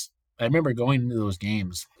was just, I remember going into those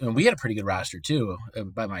games, and we had a pretty good roster too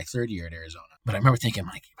by my third year at Arizona. But I remember thinking,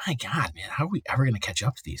 like, my God, man, how are we ever going to catch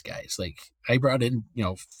up to these guys? Like, I brought in,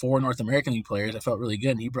 4 North American League players. I felt really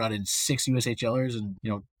good. And he brought in 6 USHLers and,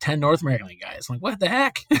 10 North American League guys. I'm like, what the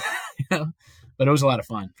heck? But it was a lot of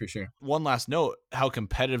fun for sure. One last note, how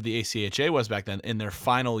competitive the ACHA was back then. In their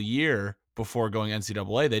final year before going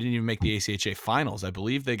NCAA, they didn't even make the ACHA finals. I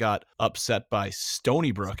believe they got upset by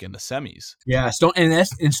Stony Brook in the semis. Yeah,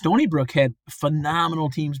 and Stony Brook had phenomenal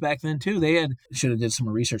teams back then too. They should have did some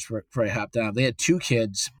research before I hopped on. They had 2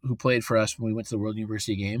 kids who played for us when we went to the World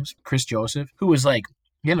University Games. Chris Joseph, who was like,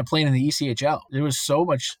 he ended up playing in the ECHL. There was so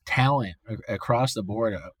much talent across the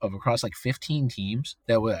board across like 15 teams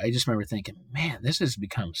that I just remember thinking, man, this has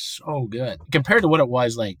become so good compared to what it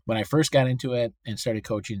was like when I first got into it and started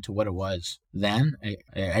coaching to what it was then.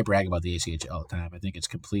 I brag about the ACHL all the time. I think it's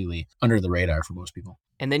completely under the radar for most people.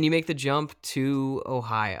 And then you make the jump to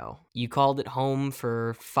Ohio. You called it home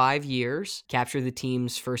for 5 years, captured the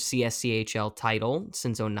team's first CSCHL title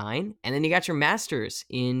since 2009, and then you got your master's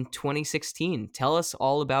in 2016. Tell us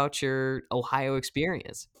all about your Ohio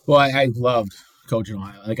experience. Well, I loved coaching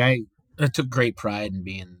Ohio. Like I took great pride in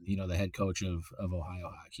being, the head coach of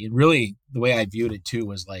Ohio hockey. And really, the way I viewed it too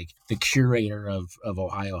was like the curator of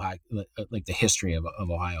Ohio hockey, like the history of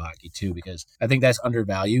Ohio hockey too, because I think that's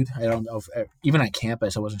undervalued. I don't know if even on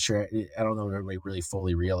campus, I wasn't sure. I don't know if everybody really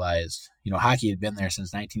fully realized. Hockey had been there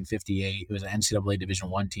since 1958. It was an NCAA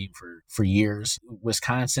Division I team for years.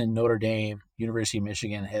 Wisconsin, Notre Dame, University of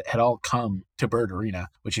Michigan had all come to Bird Arena,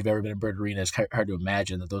 which if you've ever been in Bird Arena, it's hard to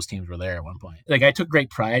imagine that those teams were there at one point. Like I took great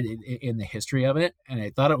pride in the history of it, and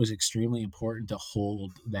I thought it was extremely important to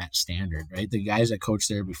hold that standard, right? The guys that coached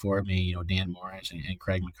there before me, Dan Morris and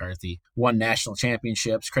Craig McCarthy, won national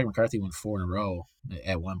championships. Craig McCarthy won 4 in a row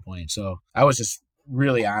at one point. So I was just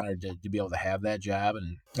really honored to be able to have that job,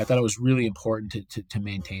 and I thought it was really important to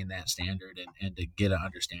maintain that standard and to get an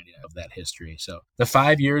understanding of that history. So the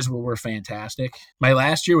 5 years were fantastic. My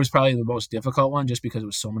last year was probably the most difficult one, just because it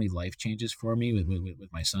was so many life changes for me with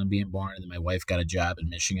my son being born, and then my wife got a job in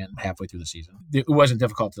Michigan halfway through the season. It wasn't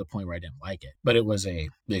difficult to the point where I didn't like it, but it was a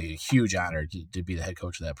huge honor to be the head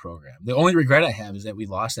coach of that program. The only regret I have is that we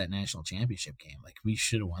lost that national championship game. Like we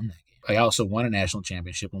should have won that game. I also won a national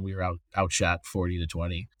championship when we were outshot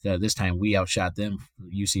 40-20. This time we outshot them,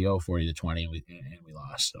 UCO 40-20, and we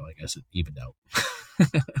lost. So I guess it evened out.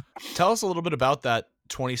 Tell us a little bit about that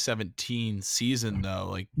 2017 season, though.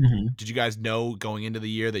 Like, Did you guys know going into the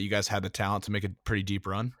year that you guys had the talent to make a pretty deep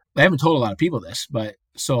run? I haven't told a lot of people this, but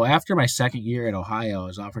so after my second year at Ohio, I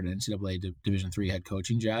was offered an NCAA Division III head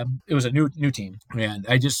coaching job. It was a new team, and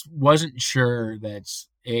I just wasn't sure that's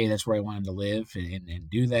where I wanted to live and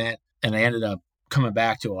do that. And I ended up coming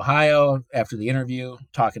back to Ohio after the interview,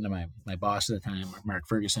 talking to my boss at the time, Mark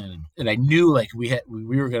Ferguson, and I knew like we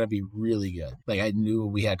were going to be really good. Like I knew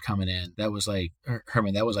what we had coming in. That was like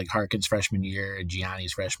Herman. That was like Harkin's freshman year and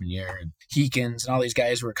Gianni's freshman year and Heekins and all these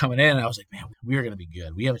guys were coming in. And I was like, man, we were going to be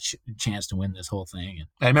good. We have a chance to win this whole thing. And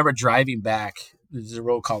I remember driving back. There's a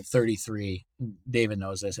road called 33. David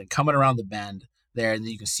knows this. And coming around the bend there, and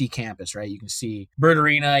then you can see campus, right? You can see Bird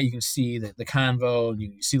Arena, you can see the convo, and you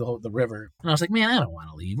can see the river. And I was like, man, I don't want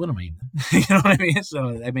to leave. What am I? You know what I mean?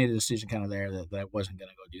 So I made a decision kind of there that I wasn't going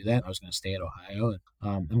to go do that. I was going to stay at Ohio.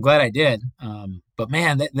 And, I'm glad I did. But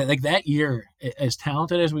man, that year, as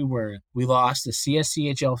talented as we were, we lost the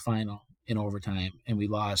CSCHL final in overtime, and we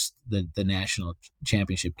lost the national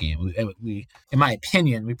championship game. We, in my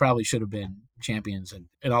opinion, we probably should have been champions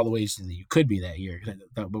in all the ways that you could be that year,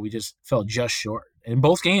 but we just fell just short. In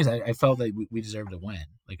both games, I felt that we deserved to win.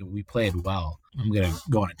 Like we played well. I'm going to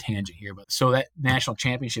go on a tangent here, but so that national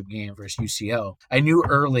championship game versus UCO, I knew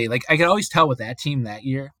early, like I could always tell with that team that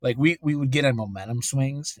year, like we would get on momentum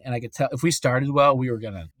swings, and I could tell if we started well, we were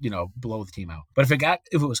going to, blow the team out. But if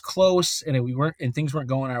it was close and things weren't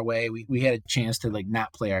going our way, we had a chance to like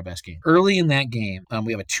not play our best game. Early in that game,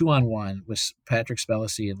 we have a 2-on-1 with Patrick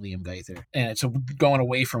Spellacy and Liam Geither, and it's going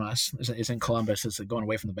away from us. It's in Columbus. It's going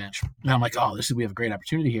away from the bench. And I'm like, we have have a great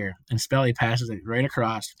opportunity here. And Spelly passes it right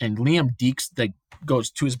across, and Liam Deeks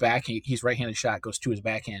goes to his back. He's right-handed shot, goes to his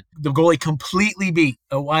backhand. The goalie completely beat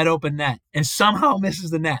a wide open net and somehow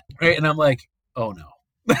misses the net, right? And I'm like, oh no.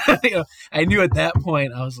 I knew at that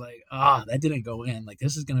point, I was like, that didn't go in. Like,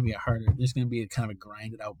 this is going to be this is going to be a kind of a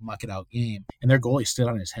grinded out, muck it out game. And their goalie stood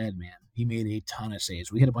on his head, man. He made a ton of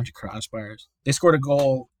saves. We hit a bunch of crossbars. They scored a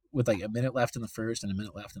goal with like a minute left in the first and a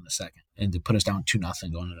minute left in the second. And to put us down 2-0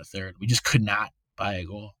 going into the third. We just could not buy a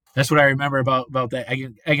goal. That's what I remember about that.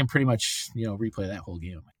 I can pretty much, replay that whole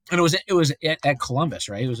game. And it was at Columbus,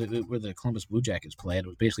 right? It was where the Columbus Blue Jackets played. It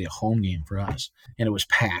was basically a home game for us, and it was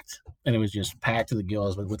packed, and it was just packed to the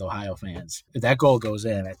gills with Ohio fans. If that goal goes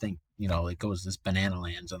in, I think it goes this banana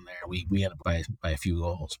lands in there. We had to by a few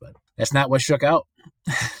goals, but that's not what shook out.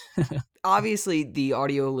 Obviously, the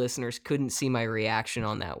audio listeners couldn't see my reaction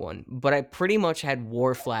on that one, but I pretty much had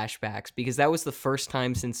war flashbacks because that was the first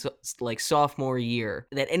time since like sophomore year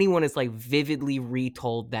that anyone has like vividly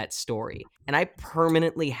retold that story. And I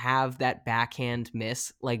permanently have that backhand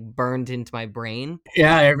miss like burned into my brain.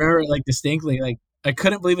 Yeah, I remember like distinctly, like I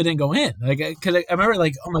couldn't believe it didn't go in. Like, because I remember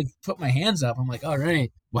like, I'm like, put my hands up. I'm like, all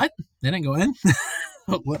right, what? That didn't go in?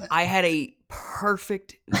 What? I had a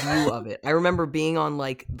perfect view of it. I remember being on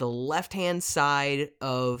like the left-hand side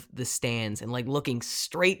of the stands and like looking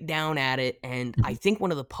straight down at it. And I think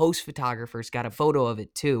one of the post photographers got a photo of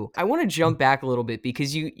it too. I want to jump back a little bit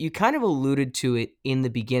because you kind of alluded to it in the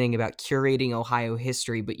beginning about curating Ohio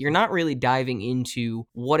history, but you're not really diving into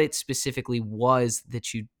what it specifically was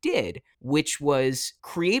that you did, which was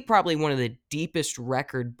create probably one of the deepest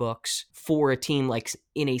record books for a team, like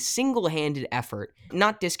in a single-handed effort,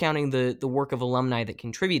 not discounting the work of alumni that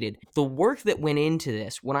contributed. The work that went into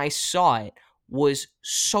this, when I saw it, was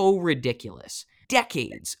so ridiculous.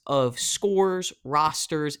 Decades of scores,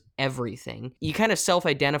 rosters, everything. You kind of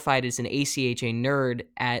self-identified as an ACHA nerd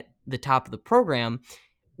at the top of the program.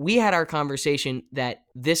 We had our conversation that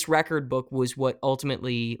this record book was what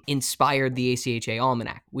ultimately inspired the ACHA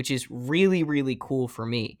Almanac, which is really, really cool for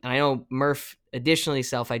me. And I know Murph additionally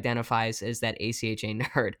self-identifies as that ACHA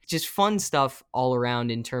nerd. Just fun stuff all around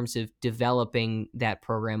in terms of developing that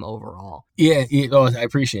program overall. Yeah, I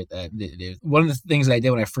appreciate that. One of the things that I did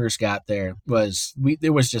when I first got there was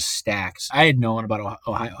there was just stacks. I had known about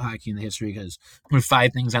Ohio hockey and the history because we would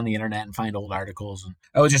find things on the internet and find old articles, and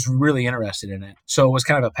I was just really interested in it. So it was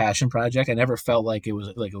kind of a passion project. I never felt like it was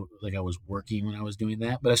like I was working when I was doing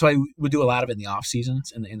that, but so I would do a lot of it in the off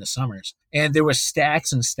seasons and in the summers. And there were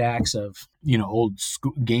stacks and stacks of old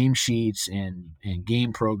game sheets and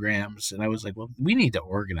game programs, and I was like, well, we need to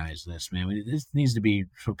organize this, man. This needs to be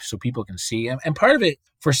so people can see. And part of it,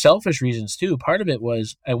 for selfish reasons too, part of it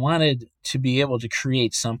was I wanted to be able to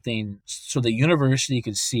create something so the university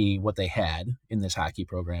could see what they had in this hockey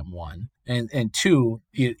program, one. And two,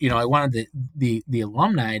 I wanted the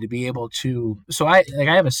alumni to be able to. So I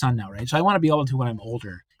have a son now, right? So I want to be able to, when I'm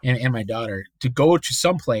older, and my daughter, to go to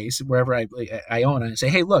some place wherever I own and say,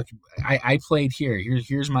 hey, look, I played here.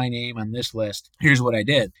 Here's my name on this list. Here's what I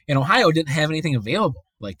did. And Ohio didn't have anything available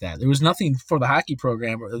like that. There was nothing for the hockey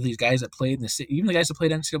program or these guys that played in the city, even the guys that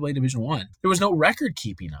played NCAA Division I. There was no record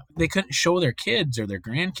keeping up. They couldn't show their kids or their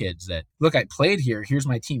grandkids that, look, I played here. Here's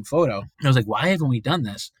my team photo. And I was like, why haven't we done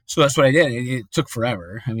this? So that's what I did. It took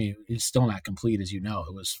forever. I mean, it's still not complete, as you know.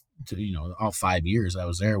 It was, all 5 years I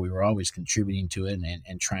was there, we were always contributing to it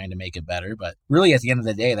and trying to make it better. But really, at the end of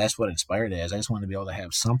the day, that's what inspired it. Is I just wanted to be able to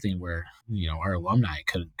have something where, our alumni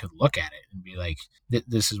could look at it and be like,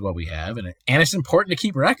 this is what we have. And it's important to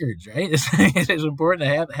keep records, right? It's important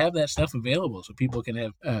to have that stuff available so people can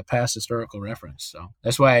have past historical reference. So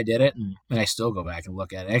that's why I did it. And I still go back and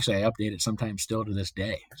look at it. Actually, I update it sometimes still to this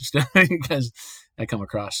day, just because I come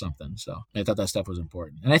across something. So I thought that stuff was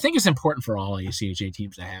important. And I think it's important for all ACHA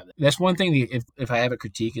teams to have it. That's one thing, if I have a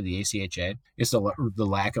critique of the ACHA, it's the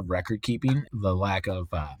lack of record keeping, the lack of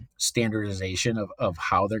standardization of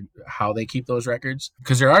how they keep those records.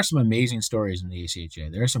 Because there are some amazing stories in the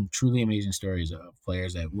ACHA. There are some truly amazing stories of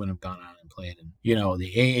players that wouldn't have gone on and played in, the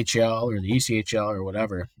AHL or the ECHL or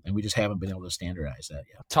whatever. And we just haven't been able to standardize that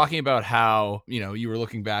yet. Talking about how, you were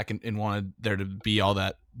looking back and wanted there to be all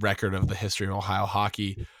that record of the history of Ohio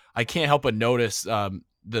hockey, I can't help but notice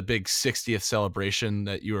the big 60th celebration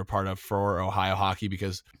that you were part of for Ohio hockey,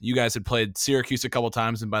 because you guys had played Syracuse a couple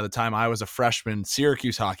times, and by the time I was a freshman,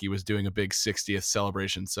 Syracuse hockey was doing a big 60th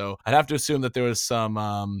celebration. So I'd have to assume that there was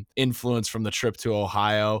some influence from the trip to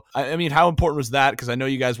Ohio. I mean, how important was that? Because I know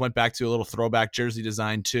you guys went back to a little throwback jersey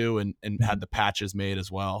design too, and had the patches made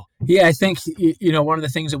as well. Yeah, I think, one of the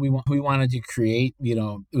things that we wanted to create,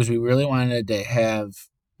 was we really wanted to have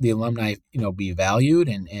the alumni, be valued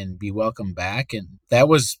and be welcomed back. And that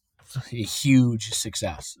was a huge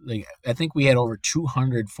success. Like, I think we had over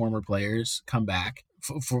 200 former players come back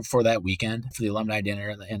for that weekend, for the alumni dinner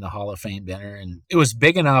and the Hall of Fame dinner. And it was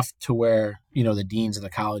big enough to where, the deans of the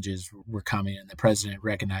colleges were coming and the president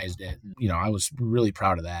recognized it. And, I was really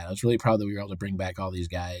proud of that. I was really proud that we were able to bring back all these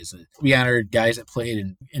guys. We honored guys that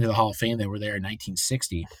played into the Hall of Fame that were there in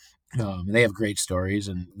 1960. And they have great stories,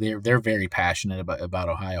 and they're very passionate about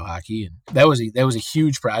Ohio hockey. And that was a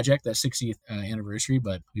huge project, that 60th anniversary,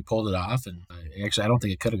 but we pulled it off. And actually, I don't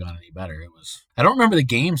think it could have gone any better. I don't remember the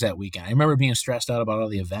games that weekend. I remember being stressed out about all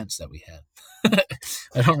the events that we had.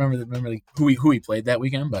 I don't remember who we played that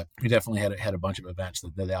weekend, but we definitely had a bunch of events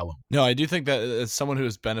that album. No, I do think that as someone who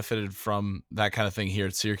has benefited from that kind of thing here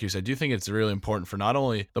at Syracuse, I do think it's really important for not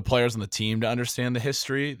only the players on the team to understand the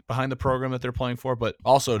history behind the program that they're playing for, but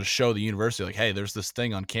also to show the university, like, hey, there's this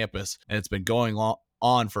thing on campus and it's been going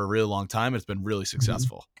on for a really long time. It's been really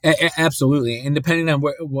successful. Absolutely. And depending on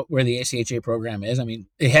where the ACHA program is, I mean,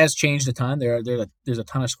 it has changed a ton. There's a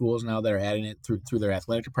ton of schools now that are adding it through their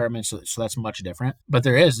athletic department. So that's much different. But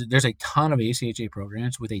there's a ton of ACHA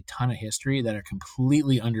programs with a ton of history that are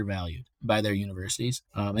completely undervalued by their universities.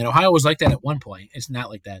 And Ohio was like that at one point. It's not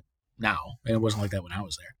like that now. And it wasn't like that when I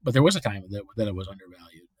was there. But there was a time that it was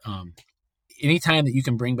undervalued. Anytime that you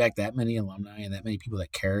can bring back that many alumni and that many people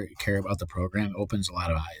that care about the program, opens a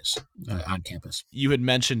lot of eyes on campus. You had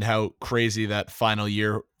mentioned how crazy that final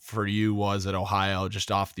year for you was at Ohio,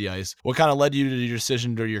 just off the ice. What kind of led you to your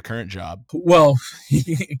decision to your current job? Well,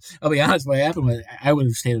 I'll be honest, what happened was I would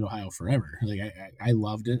have stayed in Ohio forever. Like, I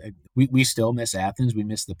loved it. We still miss Athens. We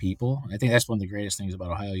miss the people. I think that's one of the greatest things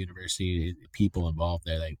about Ohio University, people involved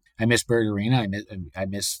there. Like, I miss Bird Arena. I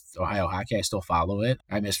miss Ohio hockey. I still follow it.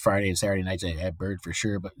 I miss Friday and Saturday nights at Bird for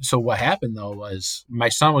sure. But so what happened though was my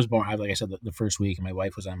son was born, like I said, the first week, and my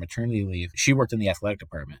wife was on maternity leave. She worked in the athletic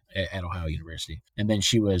department at Ohio University, and then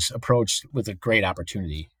she was approached with a great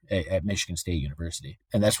opportunity at Michigan State University.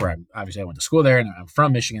 And that's where I went to school there, and I'm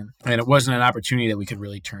from Michigan, and it wasn't an opportunity that we could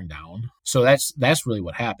really turn down. So that's really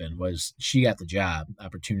what happened. Was she got the job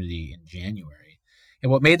opportunity in January.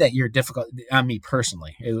 And what made that year difficult on me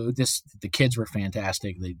personally, the kids were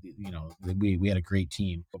fantastic. We had a great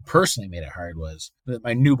team. What personally made it hard was that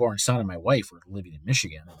my newborn son and my wife were living in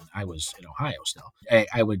Michigan, and I was in Ohio still.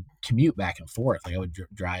 I would commute back and forth. Like, I would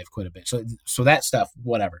drive quite a bit. So that stuff,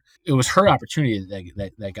 whatever. It was her opportunity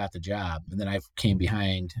that got the job, and then I came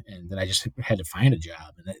behind, and then I just had to find a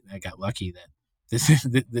job, and I got lucky that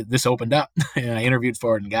this opened up, and I interviewed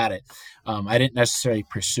for it and got it. I didn't necessarily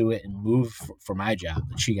pursue it and move for my job,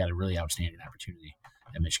 but she got a really outstanding opportunity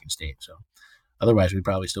at Michigan State. So otherwise, we'd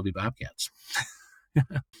probably still be Bobcats.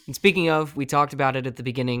 And speaking of, we talked about it at the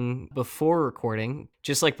beginning before recording.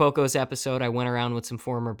 Just like Poco's episode, I went around with some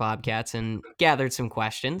former Bobcats and gathered some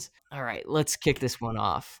questions. All right, let's kick this one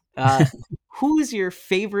off. Who is your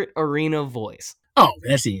favorite arena voice? Oh,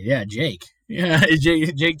 that's it. Yeah, Jake. Yeah,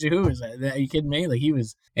 Jake Jehu. Are you kidding me? Like, he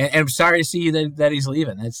was, and I'm sorry to see that he's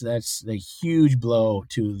leaving. That's a huge blow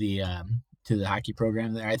to the hockey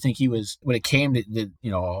program there. I think he was, when it came to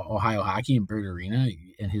Ohio hockey and Bird Arena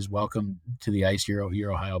and his welcome to the ice,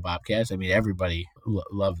 your Ohio Bobcats. I mean, everybody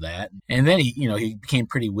loved that. And then he became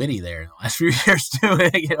pretty witty there in the last few years too.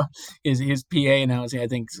 His PA announcing, I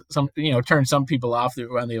think, turned some people off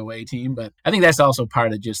on the away team. But I think that's also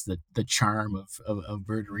part of just the charm of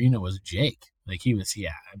Bird Arena was Jake. Like, he was,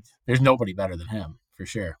 there's nobody better than him. For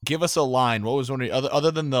sure. Give us a line. What was one of other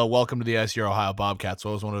than the welcome to the ice, your Ohio Bobcats?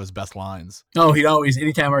 What was one of his best lines? Oh, he'd always,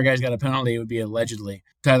 anytime our guys got a penalty, it would be allegedly.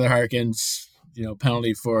 Tyler Harkins,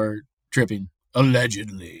 penalty for tripping.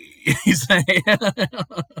 Allegedly. He's like,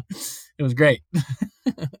 it was great.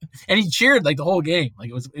 And he cheered like the whole game. Like,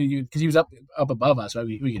 it was, because he was up above us, so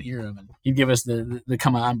we could hear him. And he'd give us the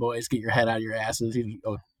come on, boys, get your head out of your asses.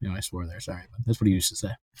 I swore there, sorry. But that's what he used to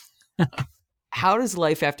say. How does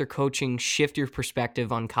life after coaching shift your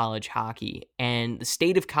perspective on college hockey and the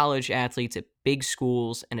state of college athletes at big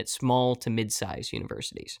schools and at small to mid-sized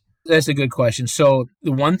universities? That's a good question. So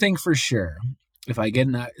the one thing for sure, if I get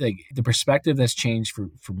the perspective that's changed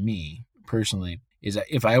for me personally, is that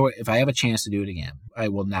if I have a chance to do it again, I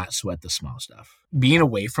will not sweat the small stuff. Being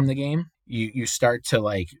away from the game, you start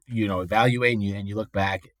to evaluate and you look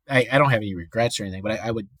back. I don't have any regrets or anything, but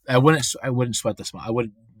I wouldn't sweat the small. I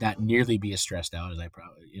would not nearly be as stressed out as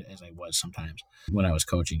I was sometimes when I was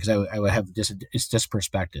coaching, because I would have it's just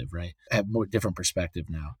perspective, right? I have more different perspective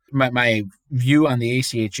now. My view on the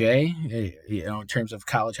ACHA, in terms of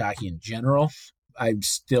college hockey in general, I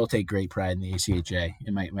still take great pride in the ACHA.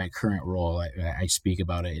 In my current role, I speak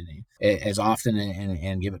about it as often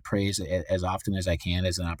and give it praise as often as I can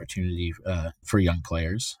as an opportunity for young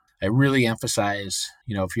players. I really emphasize,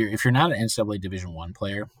 if you're not an NCAA Division I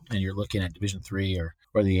player and you're looking at Division III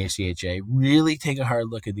or the ACHA, really take a hard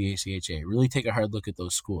look at the ACHA. Really take a hard look at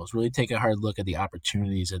those schools. Really take a hard look at the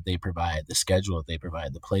opportunities that they provide, the schedule that they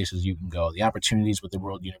provide, the places you can go, the opportunities with the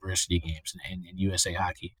World University Games and USA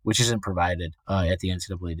Hockey, which isn't provided at the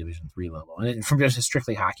NCAA Division III level. And from just a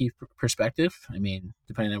strictly hockey perspective, I mean,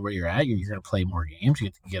 depending on where you're at, you're going to play more games, you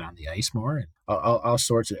get to get on the ice more, and all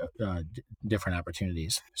sorts of different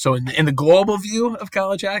opportunities. So in the global view of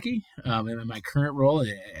college hockey, in my current role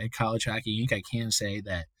at College Hockey Inc., I can say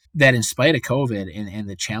that in spite of COVID and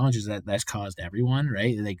the challenges that's caused everyone,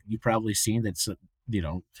 right? Like you've probably seen that,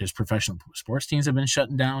 there's professional sports teams have been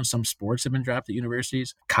shutting down. Some sports have been dropped at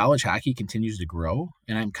universities. College hockey continues to grow.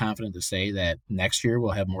 And I'm confident to say that next year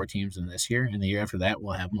we'll have more teams than this year. And the year after that,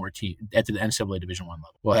 we'll have more teams at the NCAA Division I level.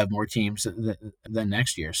 We'll have more teams than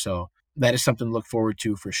next year. So that is something to look forward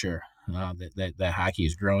to for sure. That hockey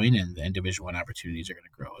is growing and Division I opportunities are going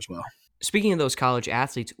to grow as well. Speaking of those college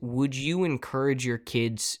athletes, would you encourage your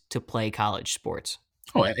kids to play college sports?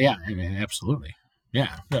 Oh, yeah. I mean, absolutely.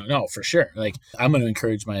 Yeah, no, for sure. Like, I'm going to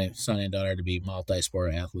encourage my son and daughter to be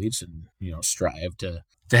multi-sport athletes and, strive to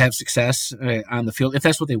have success on the field if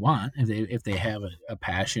that's what they want, if they have a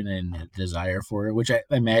passion and a desire for it, which I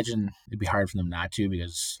imagine it'd be hard for them not to,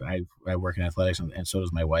 because I work in athletics and so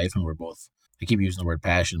does my wife, and we're both, I keep using the word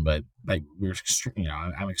passion, but like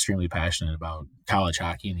I'm extremely passionate about college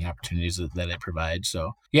hockey and the opportunities that it provides.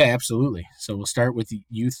 So yeah, absolutely. So we'll start with the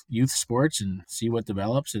youth sports and see what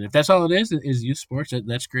develops. And if that's all it is youth sports,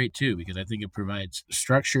 that's great too, because I think it provides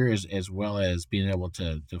structure as well as being able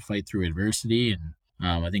to fight through adversity. And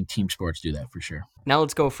I think team sports do that for sure. Now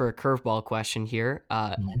let's go for a curveball question here.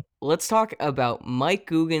 Let's talk about Mike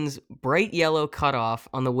Guggen's bright yellow cutoff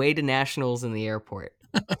on the way to nationals in the airport.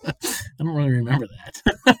 I don't really remember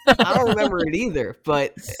that. I don't remember it either,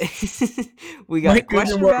 but we got Mike a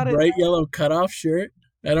question Hogan wore about a it. bright yellow cutoff shirt.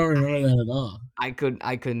 I don't remember that at all. I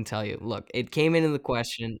couldn't tell you. Look, it came into the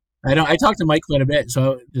question. I talked to Mike quite a bit.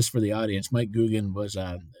 So just for the audience, Mike Guggen was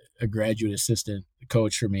a graduate assistant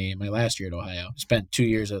coach for me my last year at Ohio. Spent 2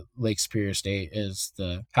 years at Lake Superior State as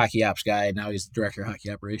the hockey ops guy. Now he's the director of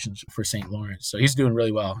hockey operations for St. Lawrence. So he's doing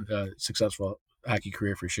really well, successful hockey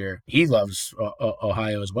career for sure. He loves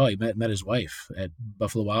Ohio as well. He met his wife at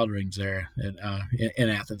Buffalo Wild Wings there in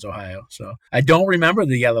Athens, Ohio. So I don't remember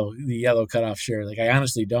the yellow cutoff shirt. Like, I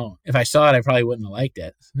honestly don't. If I saw it, I probably wouldn't have liked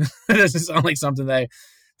it. It doesn't sound like something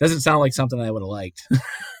I would have liked.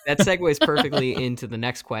 That segues perfectly into the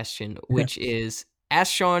next question, which is,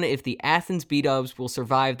 ask Sean if the Athens B-Dubs will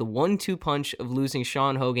survive the 1-2 punch of losing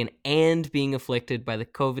Sean Hogan and being afflicted by the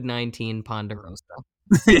COVID-19 Ponderosa.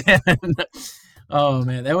 Yeah. Oh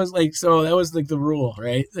man, that was like the rule,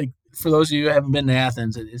 right? Like, for those of you who haven't been to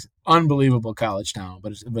Athens, it's unbelievable college town,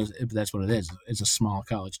 but that's what it is. It's a small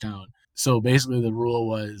college town. So basically the rule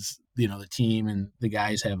was, the team and the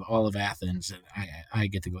guys have all of Athens, and I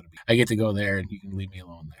get to go there, and you can leave me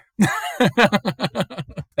alone there.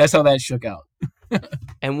 That's how that shook out.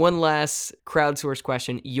 And one last crowdsourced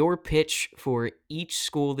question, your pitch for each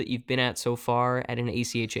school that you've been at so far at an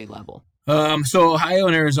ACHA level. So Ohio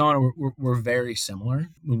and Arizona were very similar.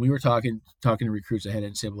 When we were talking to recruits that had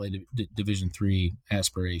NCAA Division III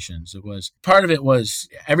aspirations, part of it was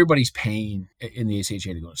everybody's paying in the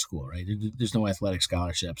ACHA to go to school, right? There's no athletic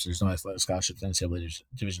scholarships. There's no athletic scholarships in NCAA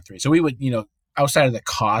Division III. So we would, outside of the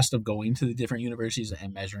cost of going to the different universities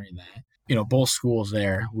and measuring that, both schools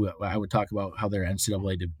there, I would talk about how they're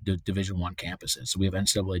NCAA Division I campuses. So we have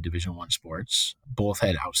NCAA Division I sports. Both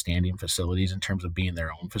had outstanding facilities in terms of being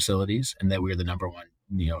their own facilities, and that we were the number one,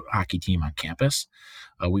 hockey team on campus.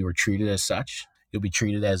 We were treated as such. You'll be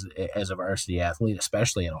treated as a varsity athlete,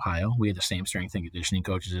 especially at Ohio. We had the same strength and conditioning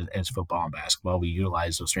coaches as football and basketball. We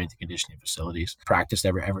utilized those strength and conditioning facilities, practiced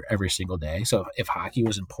every single day. So if hockey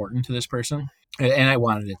was important to this person, and I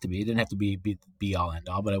wanted it to be, it didn't have to be all end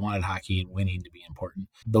all, but I wanted hockey and winning to be important.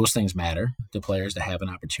 Those things matter to players to have an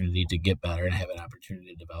opportunity to get better and have an opportunity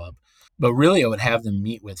to develop. But really, I would have them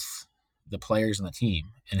meet with the players on the team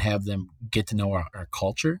and have them get to know our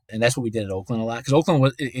culture. And that's what we did at Oakland a lot, because Oakland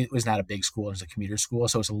was not a big school. It was a commuter school.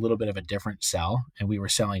 So it's a little bit of a different sell, and we were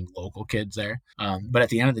selling local kids there. But at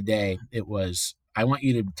the end of the day, it was I want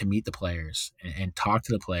you to meet the players and talk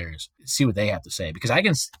to the players, see what they have to say, because I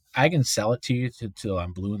can sell it to you till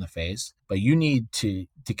I'm blue in the face, but you need to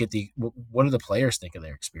get what do the players think of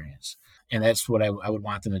their experience? And that's what I would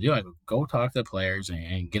want them to do. I would go talk to the players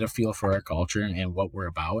and get a feel for our culture and what we're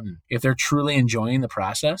about. And if they're truly enjoying the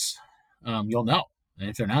process, you'll know. And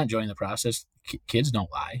if they're not enjoying the process, kids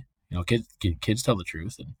don't lie. Kids tell the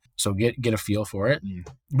truth. And so get a feel for it. And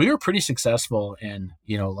we were pretty successful in,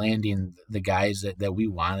 landing the guys that we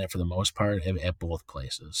wanted for the most part at both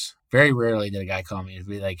places. Very rarely did a guy call me and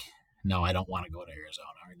be like, no, I don't want to go to Arizona,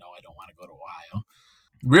 or no, I don't want to go to Ohio.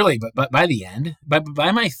 Really, but by the end,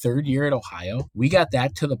 by my third year at Ohio, we got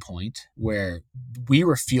that to the point where we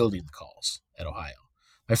were fielding the calls at Ohio.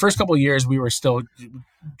 My first couple of years, we were still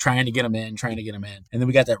trying to get them in. And then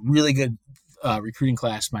we got that really good recruiting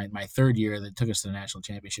class my third year that took us to the national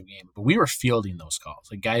championship game. But we were fielding those calls.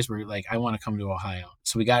 Like, guys were like, I want to come to Ohio.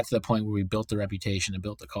 So we got to the point where we built the reputation and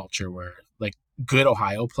built the culture where, like, good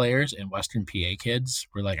Ohio players and Western PA kids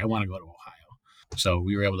were like, I want to go to Ohio. So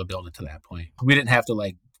we were able to build it to that point. We didn't have to,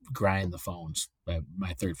 like, grind the phones by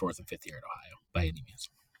my third, fourth, and fifth year at Ohio by any means.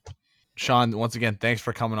 Sean, once again, thanks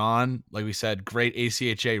for coming on. Like we said, great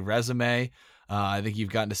ACHA resume. I think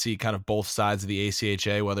you've gotten to see kind of both sides of the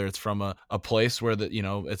ACHA, whether it's from a place where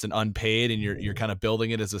it's an unpaid and you're kind of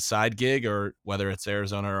building it as a side gig, or whether it's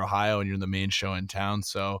Arizona or Ohio and you're the main show in town.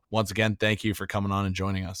 So once again, thank you for coming on and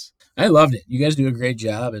joining us. I loved it. You guys do a great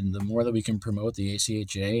job, and the more that we can promote the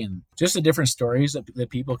ACHA and just the different stories that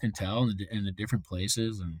people can tell in the different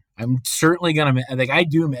places, and I'm certainly gonna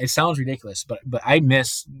it sounds ridiculous, but I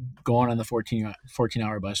miss going on the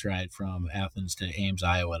 14-hour bus ride from Athens to Ames,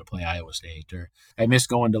 Iowa to play Iowa State, or I miss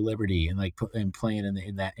going to Liberty and playing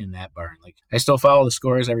in that barn. Like, I still follow the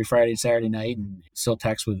scores every Friday and Saturday night, and still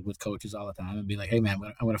text with coaches all the time and be like, hey man,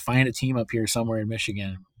 I'm gonna find a team up here somewhere in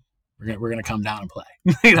Michigan. We're gonna come down and play,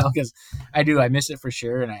 because I miss it for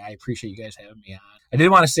sure, and I appreciate you guys having me on. I did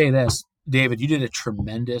want to say this, David, you did a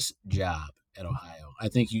tremendous job at Ohio. I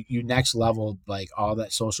think you next leveled, like, all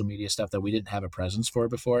that social media stuff that we didn't have a presence for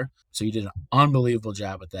before. So you did an unbelievable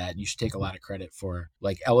job with that, and you should take a lot of credit for,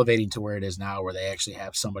 like, elevating to where it is now, where they actually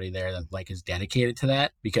have somebody there that, like, is dedicated to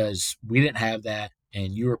that, because we didn't have that.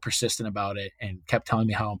 And you were persistent about it and kept telling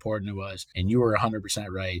me how important it was, and you were 100%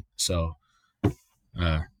 right. So,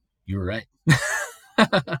 you were right.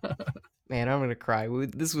 Man, I'm going to cry.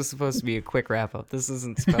 This was supposed to be a quick wrap-up. This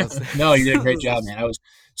isn't supposed to... No, you did a great job, man. I was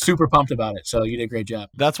super pumped about it, so you did a great job.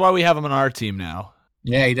 That's why we have him on our team now.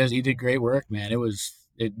 Yeah, he does. He did great work, man.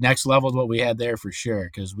 It next leveled what we had there for sure,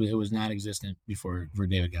 because it was non-existent before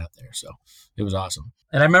David got there, so it was awesome.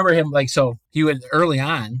 And I remember him, like, so he would, early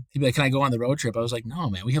on, he'd be like, can I go on the road trip? I was like, no,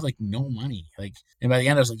 man, we have, like, no money. Like, and by the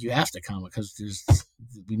end, I was like, you have to come, because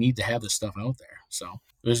we need to have this stuff out there. So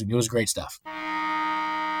it was great stuff.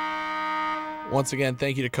 Once again,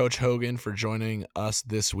 thank you to Coach Hogan for joining us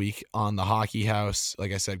this week on the Hockey House.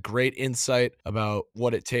 Like I said, great insight about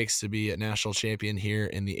what it takes to be a national champion here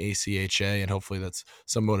in the ACHA, and hopefully that's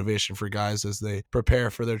some motivation for guys as they prepare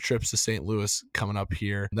for their trips to St. Louis coming up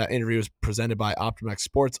here. That interview was presented by OptimX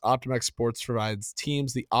Sports. OptimX Sports provides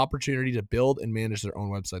teams the opportunity to build and manage their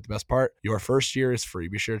own website. The best part, your first year is free.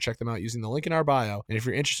 Be sure to check them out using the link in our bio. And if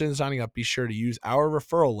you're interested in signing up, be sure to use our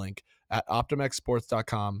referral link at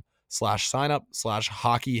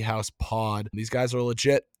optimexsports.com/signup/hockeyhousepod. These guys are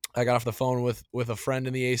legit. I got off the phone with a friend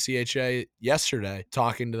in the ACHA yesterday,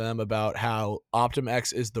 talking to them about how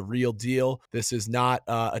OptimX is the real deal. This is not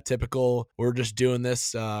a typical, we're just doing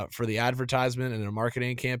this for the advertisement and a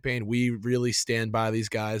marketing campaign. We really stand by these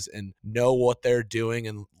guys and know what they're doing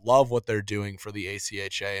and love what they're doing for the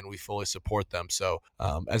ACHA, and we fully support them. So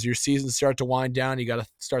as your seasons start to wind down, you got to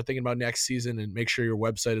start thinking about next season and make sure your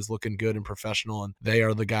website is looking good and professional, and they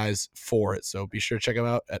are the guys for it. So be sure to check them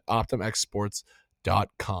out at OptimXSports.com.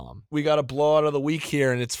 We got a blowout of the week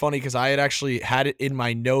here, and it's funny because I had actually had it in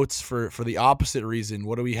my notes for the opposite reason.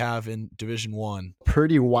 What do we have in Division One?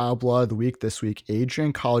 Pretty wild blowout of the week this week.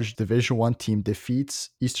 Adrian College Division One team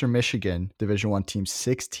defeats Eastern Michigan Division One team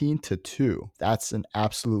 16-2. That's an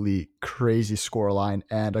absolutely crazy scoreline.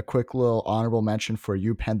 And a quick little honorable mention for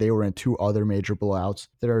UPenn. They were in two other major blowouts.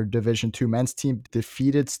 Their Division Two men's team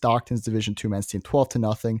defeated Stockton's Division Two men's team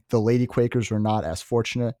 12-0. The Lady Quakers were not as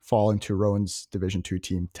fortunate, falling to Rowan's Division Division II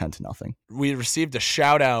team 10-0. We received a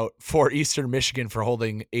shout out for Eastern Michigan for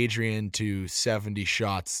holding Adrian to 70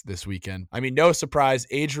 shots this weekend. I mean, no surprise.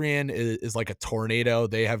 Adrian is like a tornado.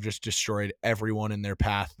 They have just destroyed everyone in their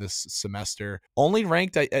path this semester. Only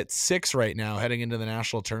ranked at 6 right now heading into the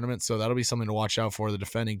national tournament. So that'll be something to watch out for. The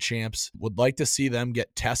defending champs would like to see them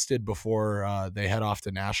get tested before they head off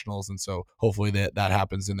to nationals. And so hopefully that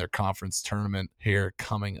happens in their conference tournament here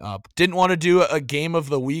coming up. Didn't want to do a game of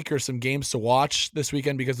the week or some games to watch this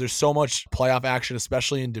weekend because there's so much playoff action,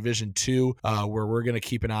 especially in Division II, where we're going to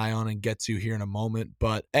keep an eye on and get to here in a moment.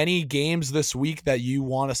 But any games this week that you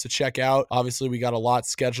want us to check out? Obviously, we got a lot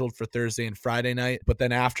scheduled for Thursday and Friday night, but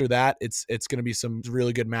then after that, it's going to be some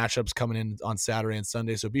really good matchups coming in on Saturday and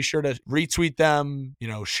Sunday. So be sure to retweet them,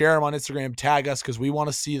 share them on Instagram, tag us, because we want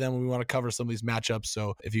to see them and we want to cover some of these matchups.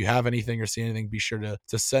 So if you have anything or see anything, be sure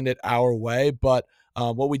to send it our way. But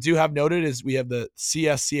what we do have noted is we have the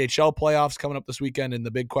CSCHL playoffs coming up this weekend, and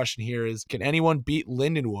the big question here is, can anyone beat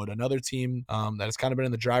Lindenwood, another team that has kind of been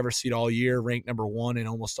in the driver's seat all year, ranked number 1 in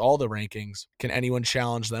almost all the rankings? Can anyone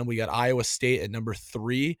challenge them? We got Iowa State at number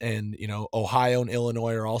 3, and Ohio and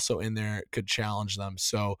Illinois are also in there, could challenge them.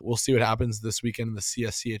 So we'll see what happens this weekend in the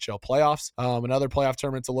CSCHL playoffs. Another playoff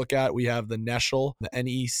tournament to look at, we have the NECHL, the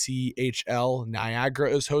NECHL.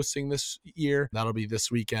 Niagara is hosting this year. That'll be this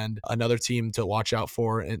weekend. Another team to watch out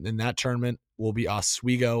for in that tournament will be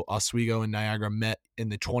Oswego. Oswego and Niagara met in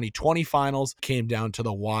the 2020 finals, came down to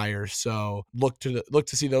the wire. So look to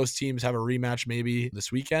see those teams have a rematch maybe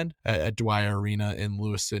this weekend at Dwyer Arena in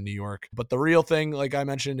Lewiston, New York. But the real thing, like I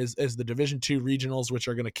mentioned, is the Division II regionals, which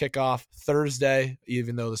are going to kick off Thursday,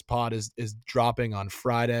 even though this pod is dropping on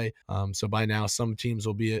Friday. So by now some teams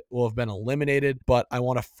will have been eliminated. But I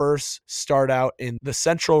want to first start out in the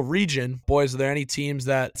Central region. Boys, are there any teams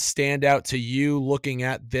that stand out to you looking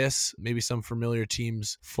at this? Maybe some familiar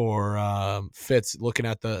teams for Fitz, looking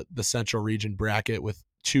at the Central region bracket with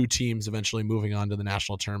 2 teams eventually moving on to the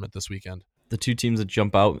national tournament this weekend. The 2 teams that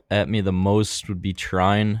jump out at me the most would be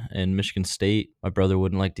Trine and Michigan State. My brother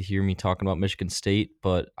wouldn't like to hear me talking about Michigan State,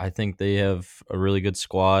 but I think they have a really good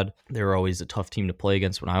squad. They were always a tough team to play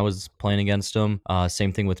against when I was playing against them.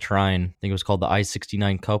 Same thing with Trine. I think it was called the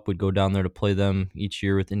I-69 Cup. We'd go down there to play them each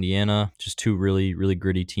year with Indiana. Just 2 really, really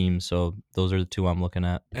gritty teams. So those are the 2 I'm looking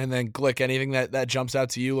at. And then Glick, anything that jumps out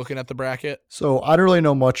to you looking at the bracket? So I don't really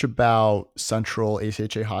know much about Central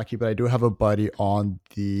ACHA hockey, but I do have a buddy on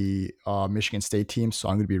the Michigan State team, so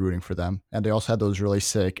I'm going to be rooting for them. And they also had those really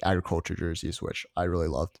sick agriculture jerseys, which I really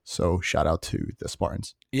loved. So shout out to the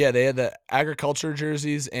Spartans. Yeah, they had the agriculture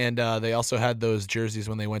jerseys, and they also had those jerseys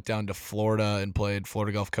when they went down to Florida and played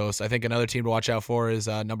Florida Gulf Coast. I think another team to watch out for is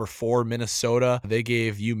number 4, Minnesota. They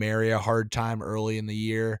gave UMary a hard time early in the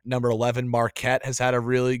year. Number 11, Marquette, has had a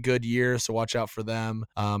really good year, so watch out for them.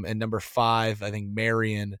 And number 5, I think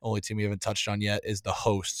Marion, only team we haven't touched on yet, is the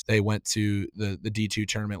host. They went to the D2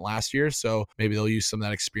 tournament last year, so maybe they'll use some of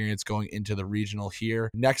that experience going into the regional here.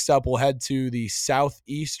 Next up, we'll head to the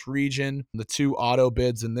Southeast region. The 2 auto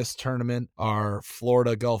bids in this tournament are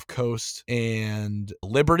Florida Gulf Coast and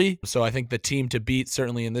Liberty. So I think the team to beat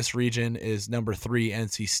certainly in this region is number 3,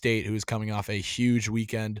 NC State, who is coming off a huge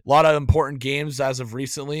weekend. A lot of important games as of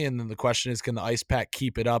recently, and then the question is, can the Ice Pack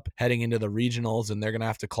keep it up heading into the regionals? And they're going to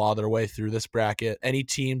have to claw their way through this bracket. Any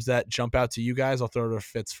teams that jump out to you guys? I'll throw it to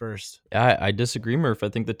Fitz first. I disagree, Murph. I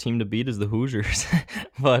think the team to beat is the Hoosiers.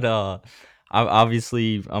 But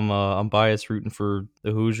I'm biased rooting for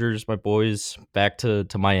the Hoosiers. My boys back to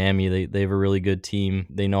Miami. They have a really good team.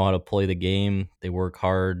 They know how to play the game. They work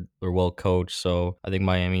hard. They're well coached. So I think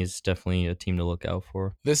Miami is definitely a team to look out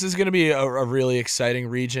for. This is going to be a really exciting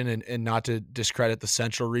region, and not to discredit the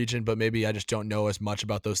Central region, but maybe I just don't know as much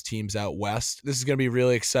about those teams out west. This is going to be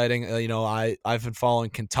really exciting. I've been following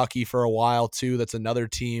Kentucky for a while too. That's another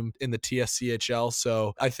team in the TSCHL.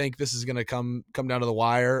 So I think this is going to come down to the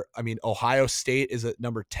wire. I mean, Ohio State is at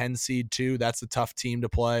number 10 seed too. That's a tough team to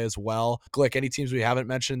play as well. Glick, any teams we haven't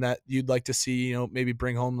mentioned that you'd like to see, maybe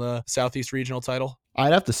bring home the Southeast regional title?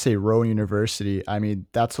 I'd have to say Rowan University. I mean,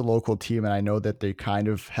 that's a local team, and I know that they kind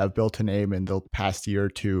of have built a name in the past year or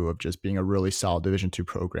two of just being a really solid Division II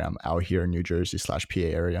program out here in New Jersey/PA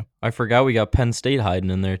area. I forgot we got Penn State hiding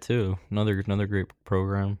in there too. Another great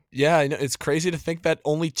program. Yeah, I know. It's crazy to think that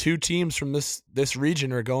only 2 teams from this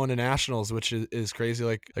region are going to nationals, which is crazy.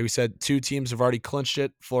 Like we said, 2 teams have already clinched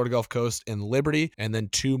it: Florida Gulf Coast and Liberty, and then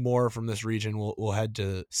 2 more from this region will head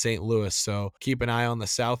to St. Louis. So keep an eye on the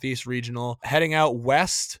Southeast regional. Heading out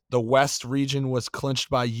West. The West region was clinched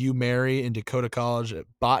by UMary and Dakota College at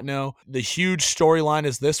Botno. The huge storyline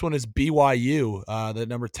is this one is BYU, the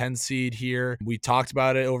number 10 seed here. We talked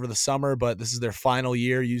about it over the summer, but this is their final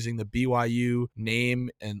year using the BYU name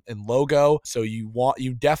and logo. So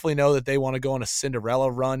you definitely know that they want to go on a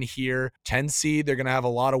Cinderella run here. 10 seed, they're going to have a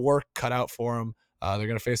lot of work cut out for them. They're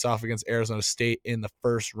going to face off against Arizona State in the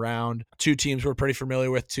first round. Two teams we're pretty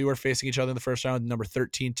familiar with, too, are facing each other in the first round. Number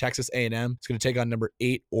 13, Texas A&M. It's going to take on number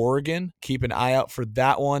 8, Oregon. Keep an eye out for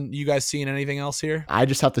that one. You guys seeing anything else here? I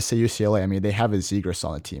just have to say UCLA. I mean, they have a Zegras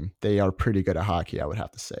on the team. They are pretty good at hockey, I would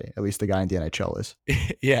have to say. At least the guy in the NHL is.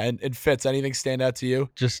 Yeah, and Fitz, anything stand out to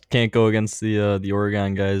you? Just can't go against the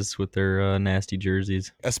Oregon guys with their nasty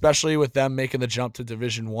jerseys. Especially with them making the jump to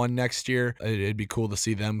Division I next year. It'd be cool to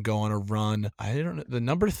see them go on a run. I don't know. The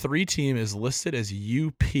number 3 team is listed as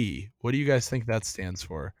UP. What do you guys think that stands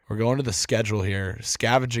for? We're going to the schedule here,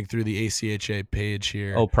 scavenging through the ACHA page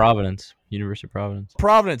here. Oh, Providence. University of Providence.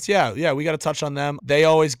 Providence, yeah, we got to touch on them. They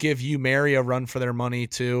always give UMary a run for their money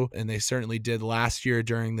too, and they certainly did last year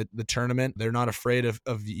during the tournament. They're not afraid of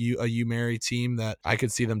a UMary team that I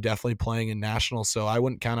could see them definitely playing in nationals, so I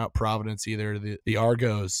wouldn't count out Providence either, the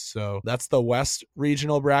Argos. So that's the West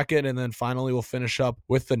regional bracket, and then finally we'll finish up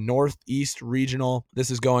with the Northeast regional. This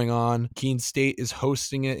is going on. Keene State is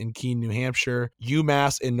hosting it in Keene, New Hampshire.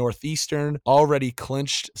 UMass and Northeastern already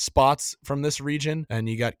clinched spots from this region, and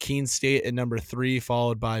you got Keene State at number 3,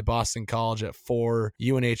 followed by Boston College at 4,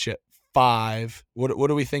 UNH at 5. What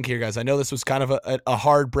do we think here, guys? I know this was kind of a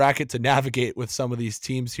hard bracket to navigate with some of these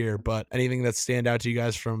teams here, but anything that stand out to you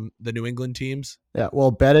guys from the New England teams? Yeah,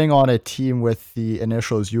 well, betting on a team with the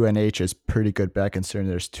initials UNH is pretty good bet considering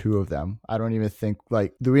there's 2 of them. I don't even think,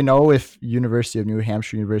 do we know if University of New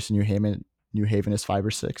Hampshire, University of New Haven is 5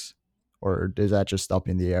 or 6? Or is that just up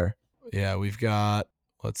in the air? Yeah, we've got,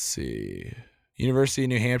 let's see. University of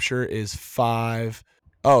New Hampshire is 5.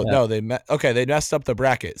 Oh, yeah. No, they messed up the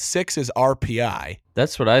bracket. 6 is RPI.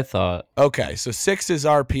 That's what I thought. Okay, so 6 is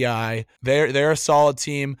RPI. They're a solid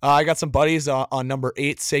team. I got some buddies on number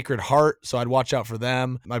 8, Sacred Heart, so I'd watch out for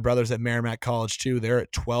them. My brother's at Merrimack College, too. They're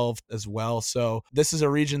at 12 as well. So this is a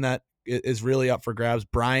region that is really up for grabs.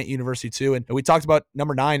 Bryant University too. And we talked about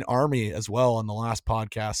number 9 Army as well on the last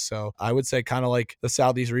podcast. So I would say kind of like the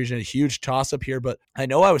Southeast region, a huge toss up here, but I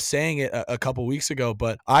know I was saying it a couple weeks ago,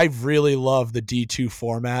 but I really love the D2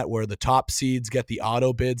 format where the top seeds get the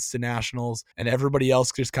auto bids to nationals and everybody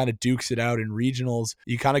else just kind of dukes it out in regionals.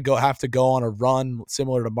 You kind of have to go on a run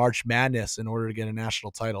similar to March Madness in order to get a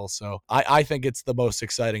national title. So I think it's the most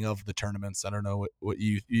exciting of the tournaments. I don't know what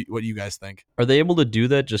you guys think. Are they able to do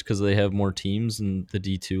that just because they have more teams in the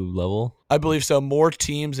D2 level? I believe so. More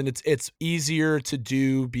teams, and it's easier to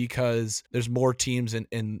do because there's more teams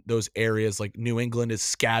in those areas. Like New England is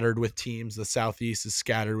scattered with teams. The Southeast is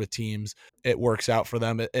scattered with teams. It works out for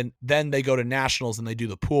them. And then they go to nationals and they do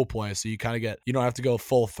the pool play. So you kind of you don't have to go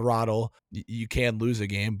full throttle. You can lose a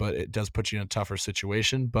game, but it does put you in a tougher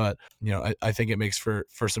situation. But, I think it makes for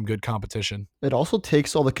some good competition. It also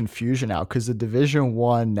takes all the confusion out because the Division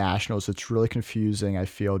I nationals, it's really confusing. I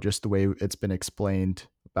feel just the way it's been explained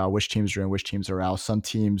about which teams are in, which teams are out. Some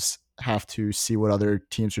teams have to see what other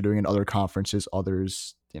teams are doing in other conferences.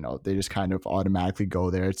 Others, they just kind of automatically go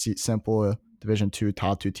there. It's simple. Division II,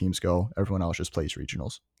 top 2 teams go. Everyone else just plays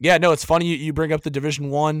regionals. Yeah, no, it's funny you bring up the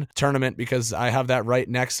Division I tournament because I have that right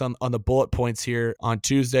next on the bullet points here. On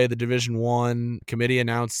Tuesday, the Division I committee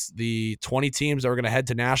announced the 20 teams that were going to head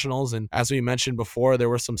to nationals. And as we mentioned before, there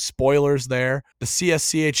were some spoilers there. The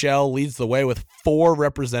CSCHL leads the way with 4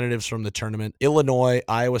 representatives from the tournament. Illinois,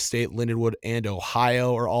 Iowa State, Lindenwood, and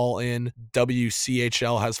Ohio are all in.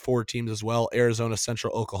 WCHL has 4 teams as well. Arizona,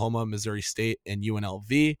 Central Oklahoma, Missouri State, and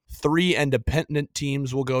UNLV. 3 independent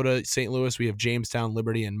teams will go to St. Louis. We have Jamestown,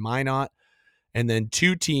 Liberty, and Minot. And then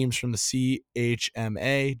 2 teams from the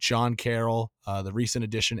CHMA, John Carroll, the recent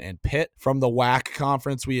addition, and Pitt. From the WAC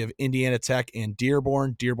conference, we have Indiana Tech and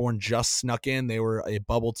Dearborn. Dearborn just snuck in. They were a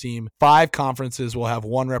bubble team. 5 conferences will have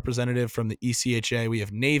 1 representative. From the ECHA, we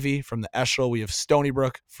have Navy. From the Eshel, we have Stony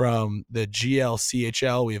Brook. From the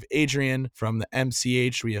GLCHL, we have Adrian. From the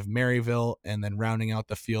MCH, we have Maryville. And then rounding out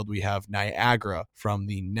the field, we have Niagara from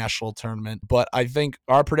the National tournament. But I think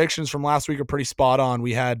our predictions from last week are pretty spot on.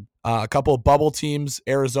 We had a couple of bubble teams.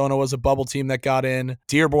 Arizona was a bubble team that got in.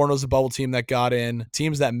 Dearborn was a bubble team that got in.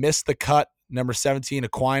 Teams that missed the cut, number 17,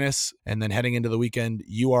 Aquinas, and then heading into the weekend,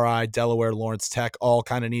 URI, Delaware, Lawrence Tech, all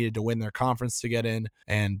kind of needed to win their conference to get in.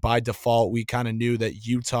 And by default, we kind of knew that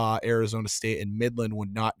Utah, Arizona State, and Midland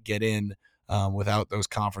would not get in without those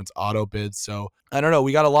conference auto bids. So I don't know.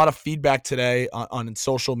 We got a lot of feedback today on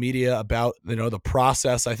social media about, the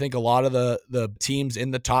process. I think a lot of the teams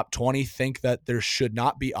in the top 20 think that there should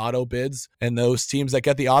not be auto bids, and those teams that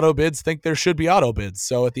get the auto bids think there should be auto bids.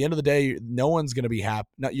 So at the end of the day, no one's going to be happy.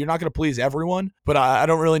 You're not going to please everyone, but I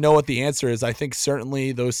don't really know what the answer is. I think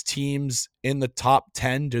certainly those teams in the top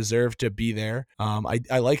 10 deserve to be there.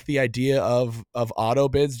 I like the idea of auto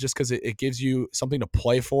bids just because it gives you something to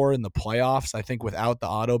play for in the playoffs. I think without the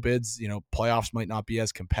auto bids, playoffs might not be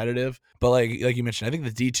as competitive. But like you mentioned, I think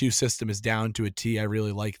the D2 system is down to a T. I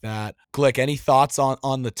really like that. Glick, any thoughts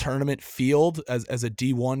on the tournament field as a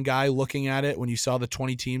D1 guy looking at it when you saw the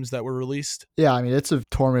 20 teams that were released? Yeah, I mean, it's a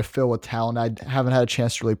tournament filled with talent. I haven't had a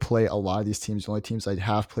chance to really play a lot of these teams. The only teams I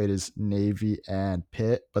have played is Navy and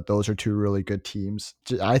Pitt, but those are two really good teams.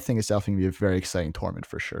 I think it's definitely going to be a very exciting tournament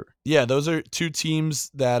for sure. Yeah, those are two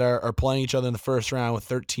teams that are playing each other in the first round with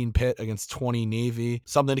 13 Pitt against 20 Navy.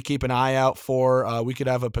 Something to keep an eye out for. We could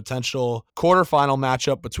have a potential quarterfinal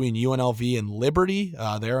matchup between UNLV and Liberty.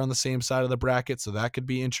 They're on the same side of the bracket, so that could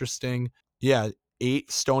be interesting. Yeah,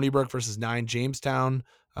 8 Stony Brook versus 9 Jamestown.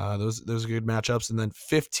 Those are good matchups. And then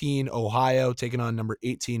 15 Ohio taking on number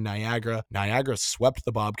 18 Niagara. Niagara swept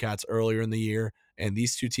the Bobcats earlier in the year, and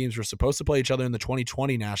these two teams were supposed to play each other in the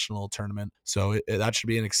 2020 national tournament. So that should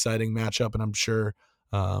be an exciting matchup, and I'm sure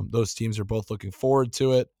those teams are both looking forward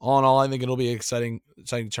to it. All in all, I think it'll be an exciting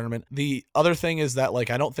tournament. The other thing is that,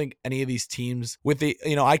 I don't think any of these teams with the,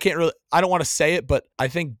 I don't want to say it, but I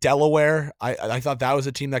think Delaware, I thought that was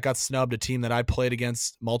a team that got snubbed, a team that I played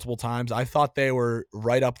against multiple times. I thought they were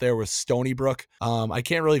right up there with Stony Brook. I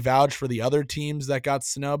can't really vouch for the other teams that got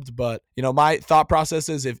snubbed, but, my thought process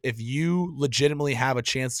is if you legitimately have a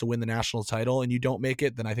chance to win the national title and you don't make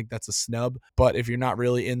it, then I think that's a snub. But if you're not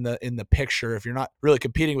really in the picture, if you're not really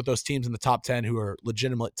competing with those teams in the top 10 who are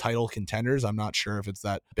legitimate title contenders, I'm not sure if it's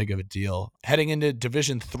that big of a deal. Heading into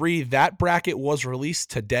Division 3, that bracket was released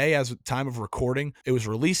today as of time of recording. It was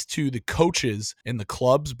released to the coaches in the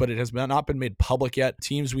clubs, but it has not been made public yet.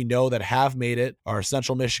 Teams we know that have made it are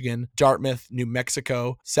Central Michigan, Dartmouth, New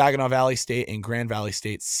Mexico, Saginaw Valley State, and Grand Valley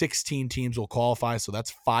State. 16 teams will qualify, so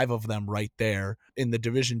that's 5 of them right there. In the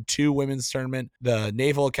Division 2 women's tournament, the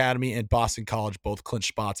Naval Academy and Boston College both clinched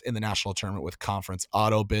spots in the national tournament with conference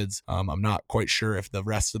auto bids. I'm not quite sure if the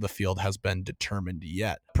rest of the field has been determined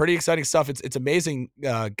yet. Pretty exciting stuff. It's amazing,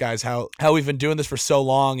 guys, how we've been doing this for so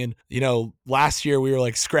long. And, last year we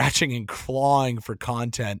were scratching and clawing for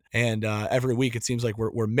content. And every week it seems like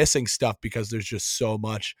we're missing stuff because there's just so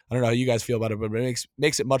much. I don't know how you guys feel about it, but it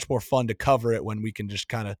makes it much more fun to cover it when we can just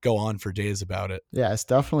kind of go on for days about it. Yeah, it's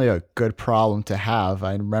definitely a good problem to have.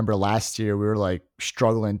 I remember last year we were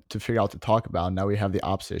struggling to figure out what to talk about. Now we have the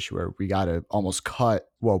opposite issue where we got to almost cut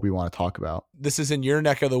what we want to talk about. This is in your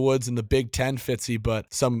neck of the woods in the Big Ten, Fitzy, but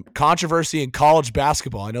some controversy in college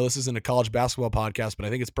basketball. I know this isn't a college basketball podcast, but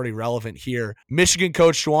I think it's pretty relevant here. Michigan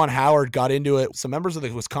coach Juwan Howard got into it. Some members of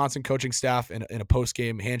the Wisconsin coaching staff in a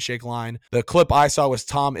post-game handshake line. The clip I saw was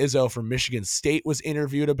Tom Izzo from Michigan State was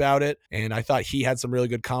interviewed about it, and I thought he had some really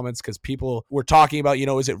good comments because people were talking about,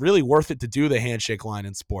 is it really worth it to do the handshake line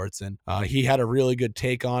in sports? And he had a really good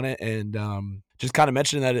take on it, and just kind of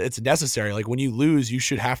mentioning that it's necessary. When you lose, you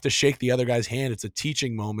should have to shake the other guy's hand. It's a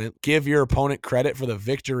teaching moment. Give your opponent credit for the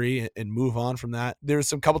victory and move on from that. There's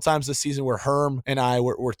some couple times this season where Herm and I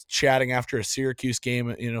were chatting after a Syracuse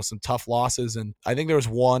game, some tough losses. And I think there was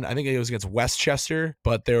one, I think it was against Westchester,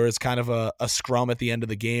 but there was kind of a scrum at the end of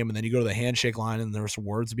the game. And then you go to the handshake line and there were some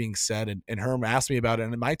words being said. And Herm asked me about it.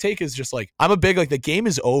 And my take is just I'm a big, the game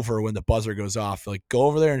is over when the buzzer goes off. Go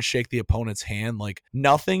over there and shake the opponent's hand.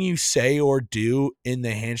 Nothing you say or do in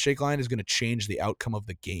the handshake line is going to change the outcome of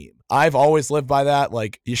the game. I've always lived by that.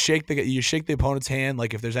 You shake the opponent's hand.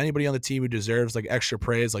 If there's anybody on the team who deserves extra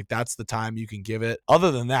praise, that's the time you can give it. Other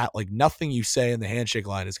than that, nothing you say in the handshake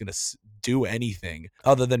line is going to do anything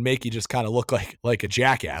other than make you just kind of look like a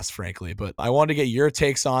jackass, frankly. But I wanted to get your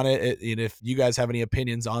takes on it. And if you guys have any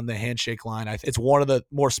opinions on the handshake line, it's one of the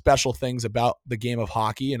more special things about the game of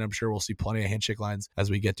hockey. And I'm sure we'll see plenty of handshake lines as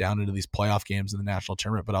we get down into these playoff games in the national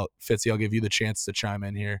tournament. But Fitzy, I'll give you the chance to chime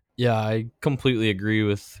in here. Yeah, I completely agree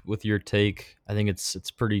with your take. I think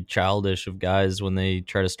it's pretty childish of guys when they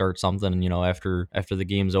try to start something and after the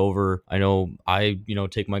game's over. I know I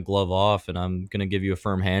take my glove off and I'm gonna give you a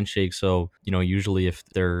firm handshake. So usually if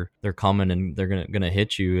they're coming and they're gonna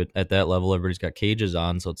hit you at that level, everybody's got cages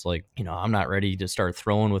on. So it's I'm not ready to start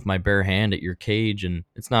throwing with my bare hand at your cage, and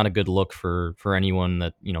it's not a good look for anyone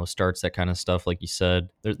that starts that kind of stuff. Like you said,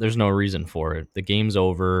 there's no reason for it. The game's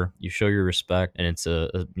over. You show your respect, and it's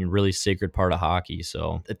a really sacred part of hockey.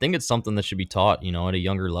 So I think it's something that should be taught taught, at a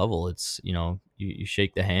younger level. It's, you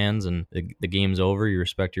shake the hands and the game's over. You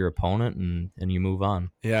respect your opponent and you move on.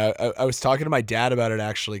 Yeah, I was talking to my dad about it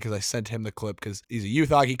actually because I sent him the clip because he's a youth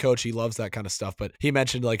hockey coach. He loves that kind of stuff. But he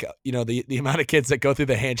mentioned the amount of kids that go through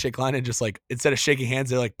the handshake line and just instead of shaking hands,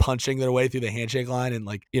 they're punching their way through the handshake line. And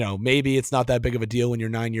maybe it's not that big of a deal when you're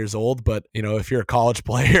 9 years old, but if you're a college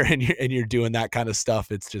player and you're doing that kind of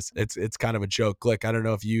stuff, it's kind of a joke. Glick, I don't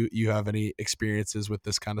know if you have any experiences with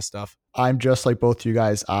this kind of stuff. I'm just like both you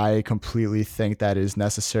guys. I completely think that is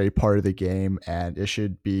necessary part of the game and it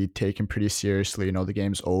should be taken pretty seriously. The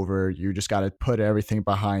game's over. You just got to put everything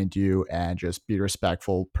behind you and just be a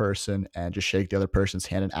respectful person and just shake the other person's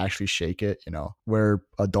hand and actually shake it. We're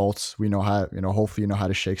adults. We know how, hopefully you know how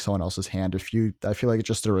to shake someone else's hand. I feel like it's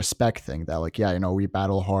just a respect thing that we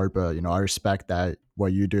battle hard, but I respect that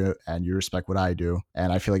what you do and you respect what I do.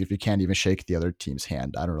 And I feel like if you can't even shake the other team's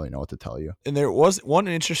hand, I don't really know what to tell you. And there was one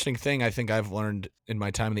interesting thing I think I've learned in my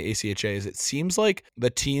time in the ACHA is it seems like the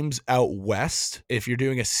teams out west, if you're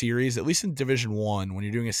doing a series, at least in Division I, when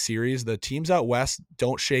you're doing a series, the teams out west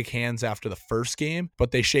don't shake hands after the first game,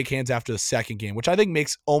 but they shake hands after the second game, which I think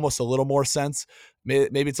makes almost a little more sense.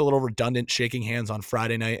 Maybe it's a little redundant shaking hands on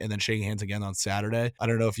Friday night and then shaking hands again on Saturday. I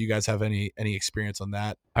don't know if you guys have any experience on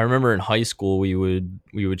that. I remember in high school we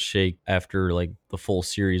would shake after the full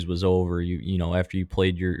series was over. After you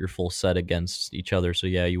played your full set against each other. So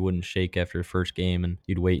yeah, you wouldn't shake after the first game and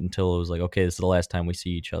you'd wait until it was okay, this is the last time we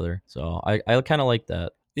see each other. So I kind of like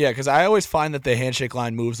that. Yeah, because I always find that the handshake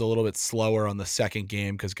line moves a little bit slower on the second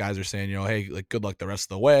game because guys are saying, hey, good luck the rest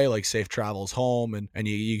of the way, safe travels home, and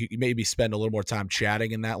you maybe spend a little more time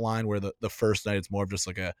chatting in that line where the first night it's more of just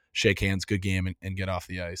a shake hands, good game, and get off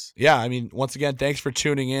the ice. Yeah, I mean, once again, thanks for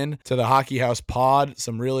tuning in to the Hockey House Pod.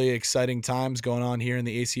 Some really exciting times going on here in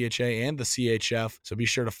the ACHA and the CHF, so be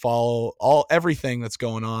sure to follow everything that's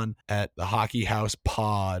going on at the Hockey House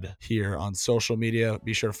Pod here on social media.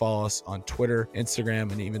 Be sure to follow us on Twitter, Instagram,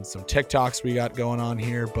 and even some TikToks we got going on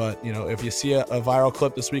here. But if you see a viral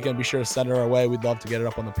clip this weekend, be sure to send it our way. We'd love to get it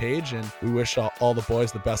up on the page, and we wish all the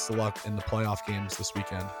boys the best of luck in the playoff games this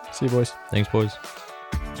weekend. See you, boys. Thanks, boys.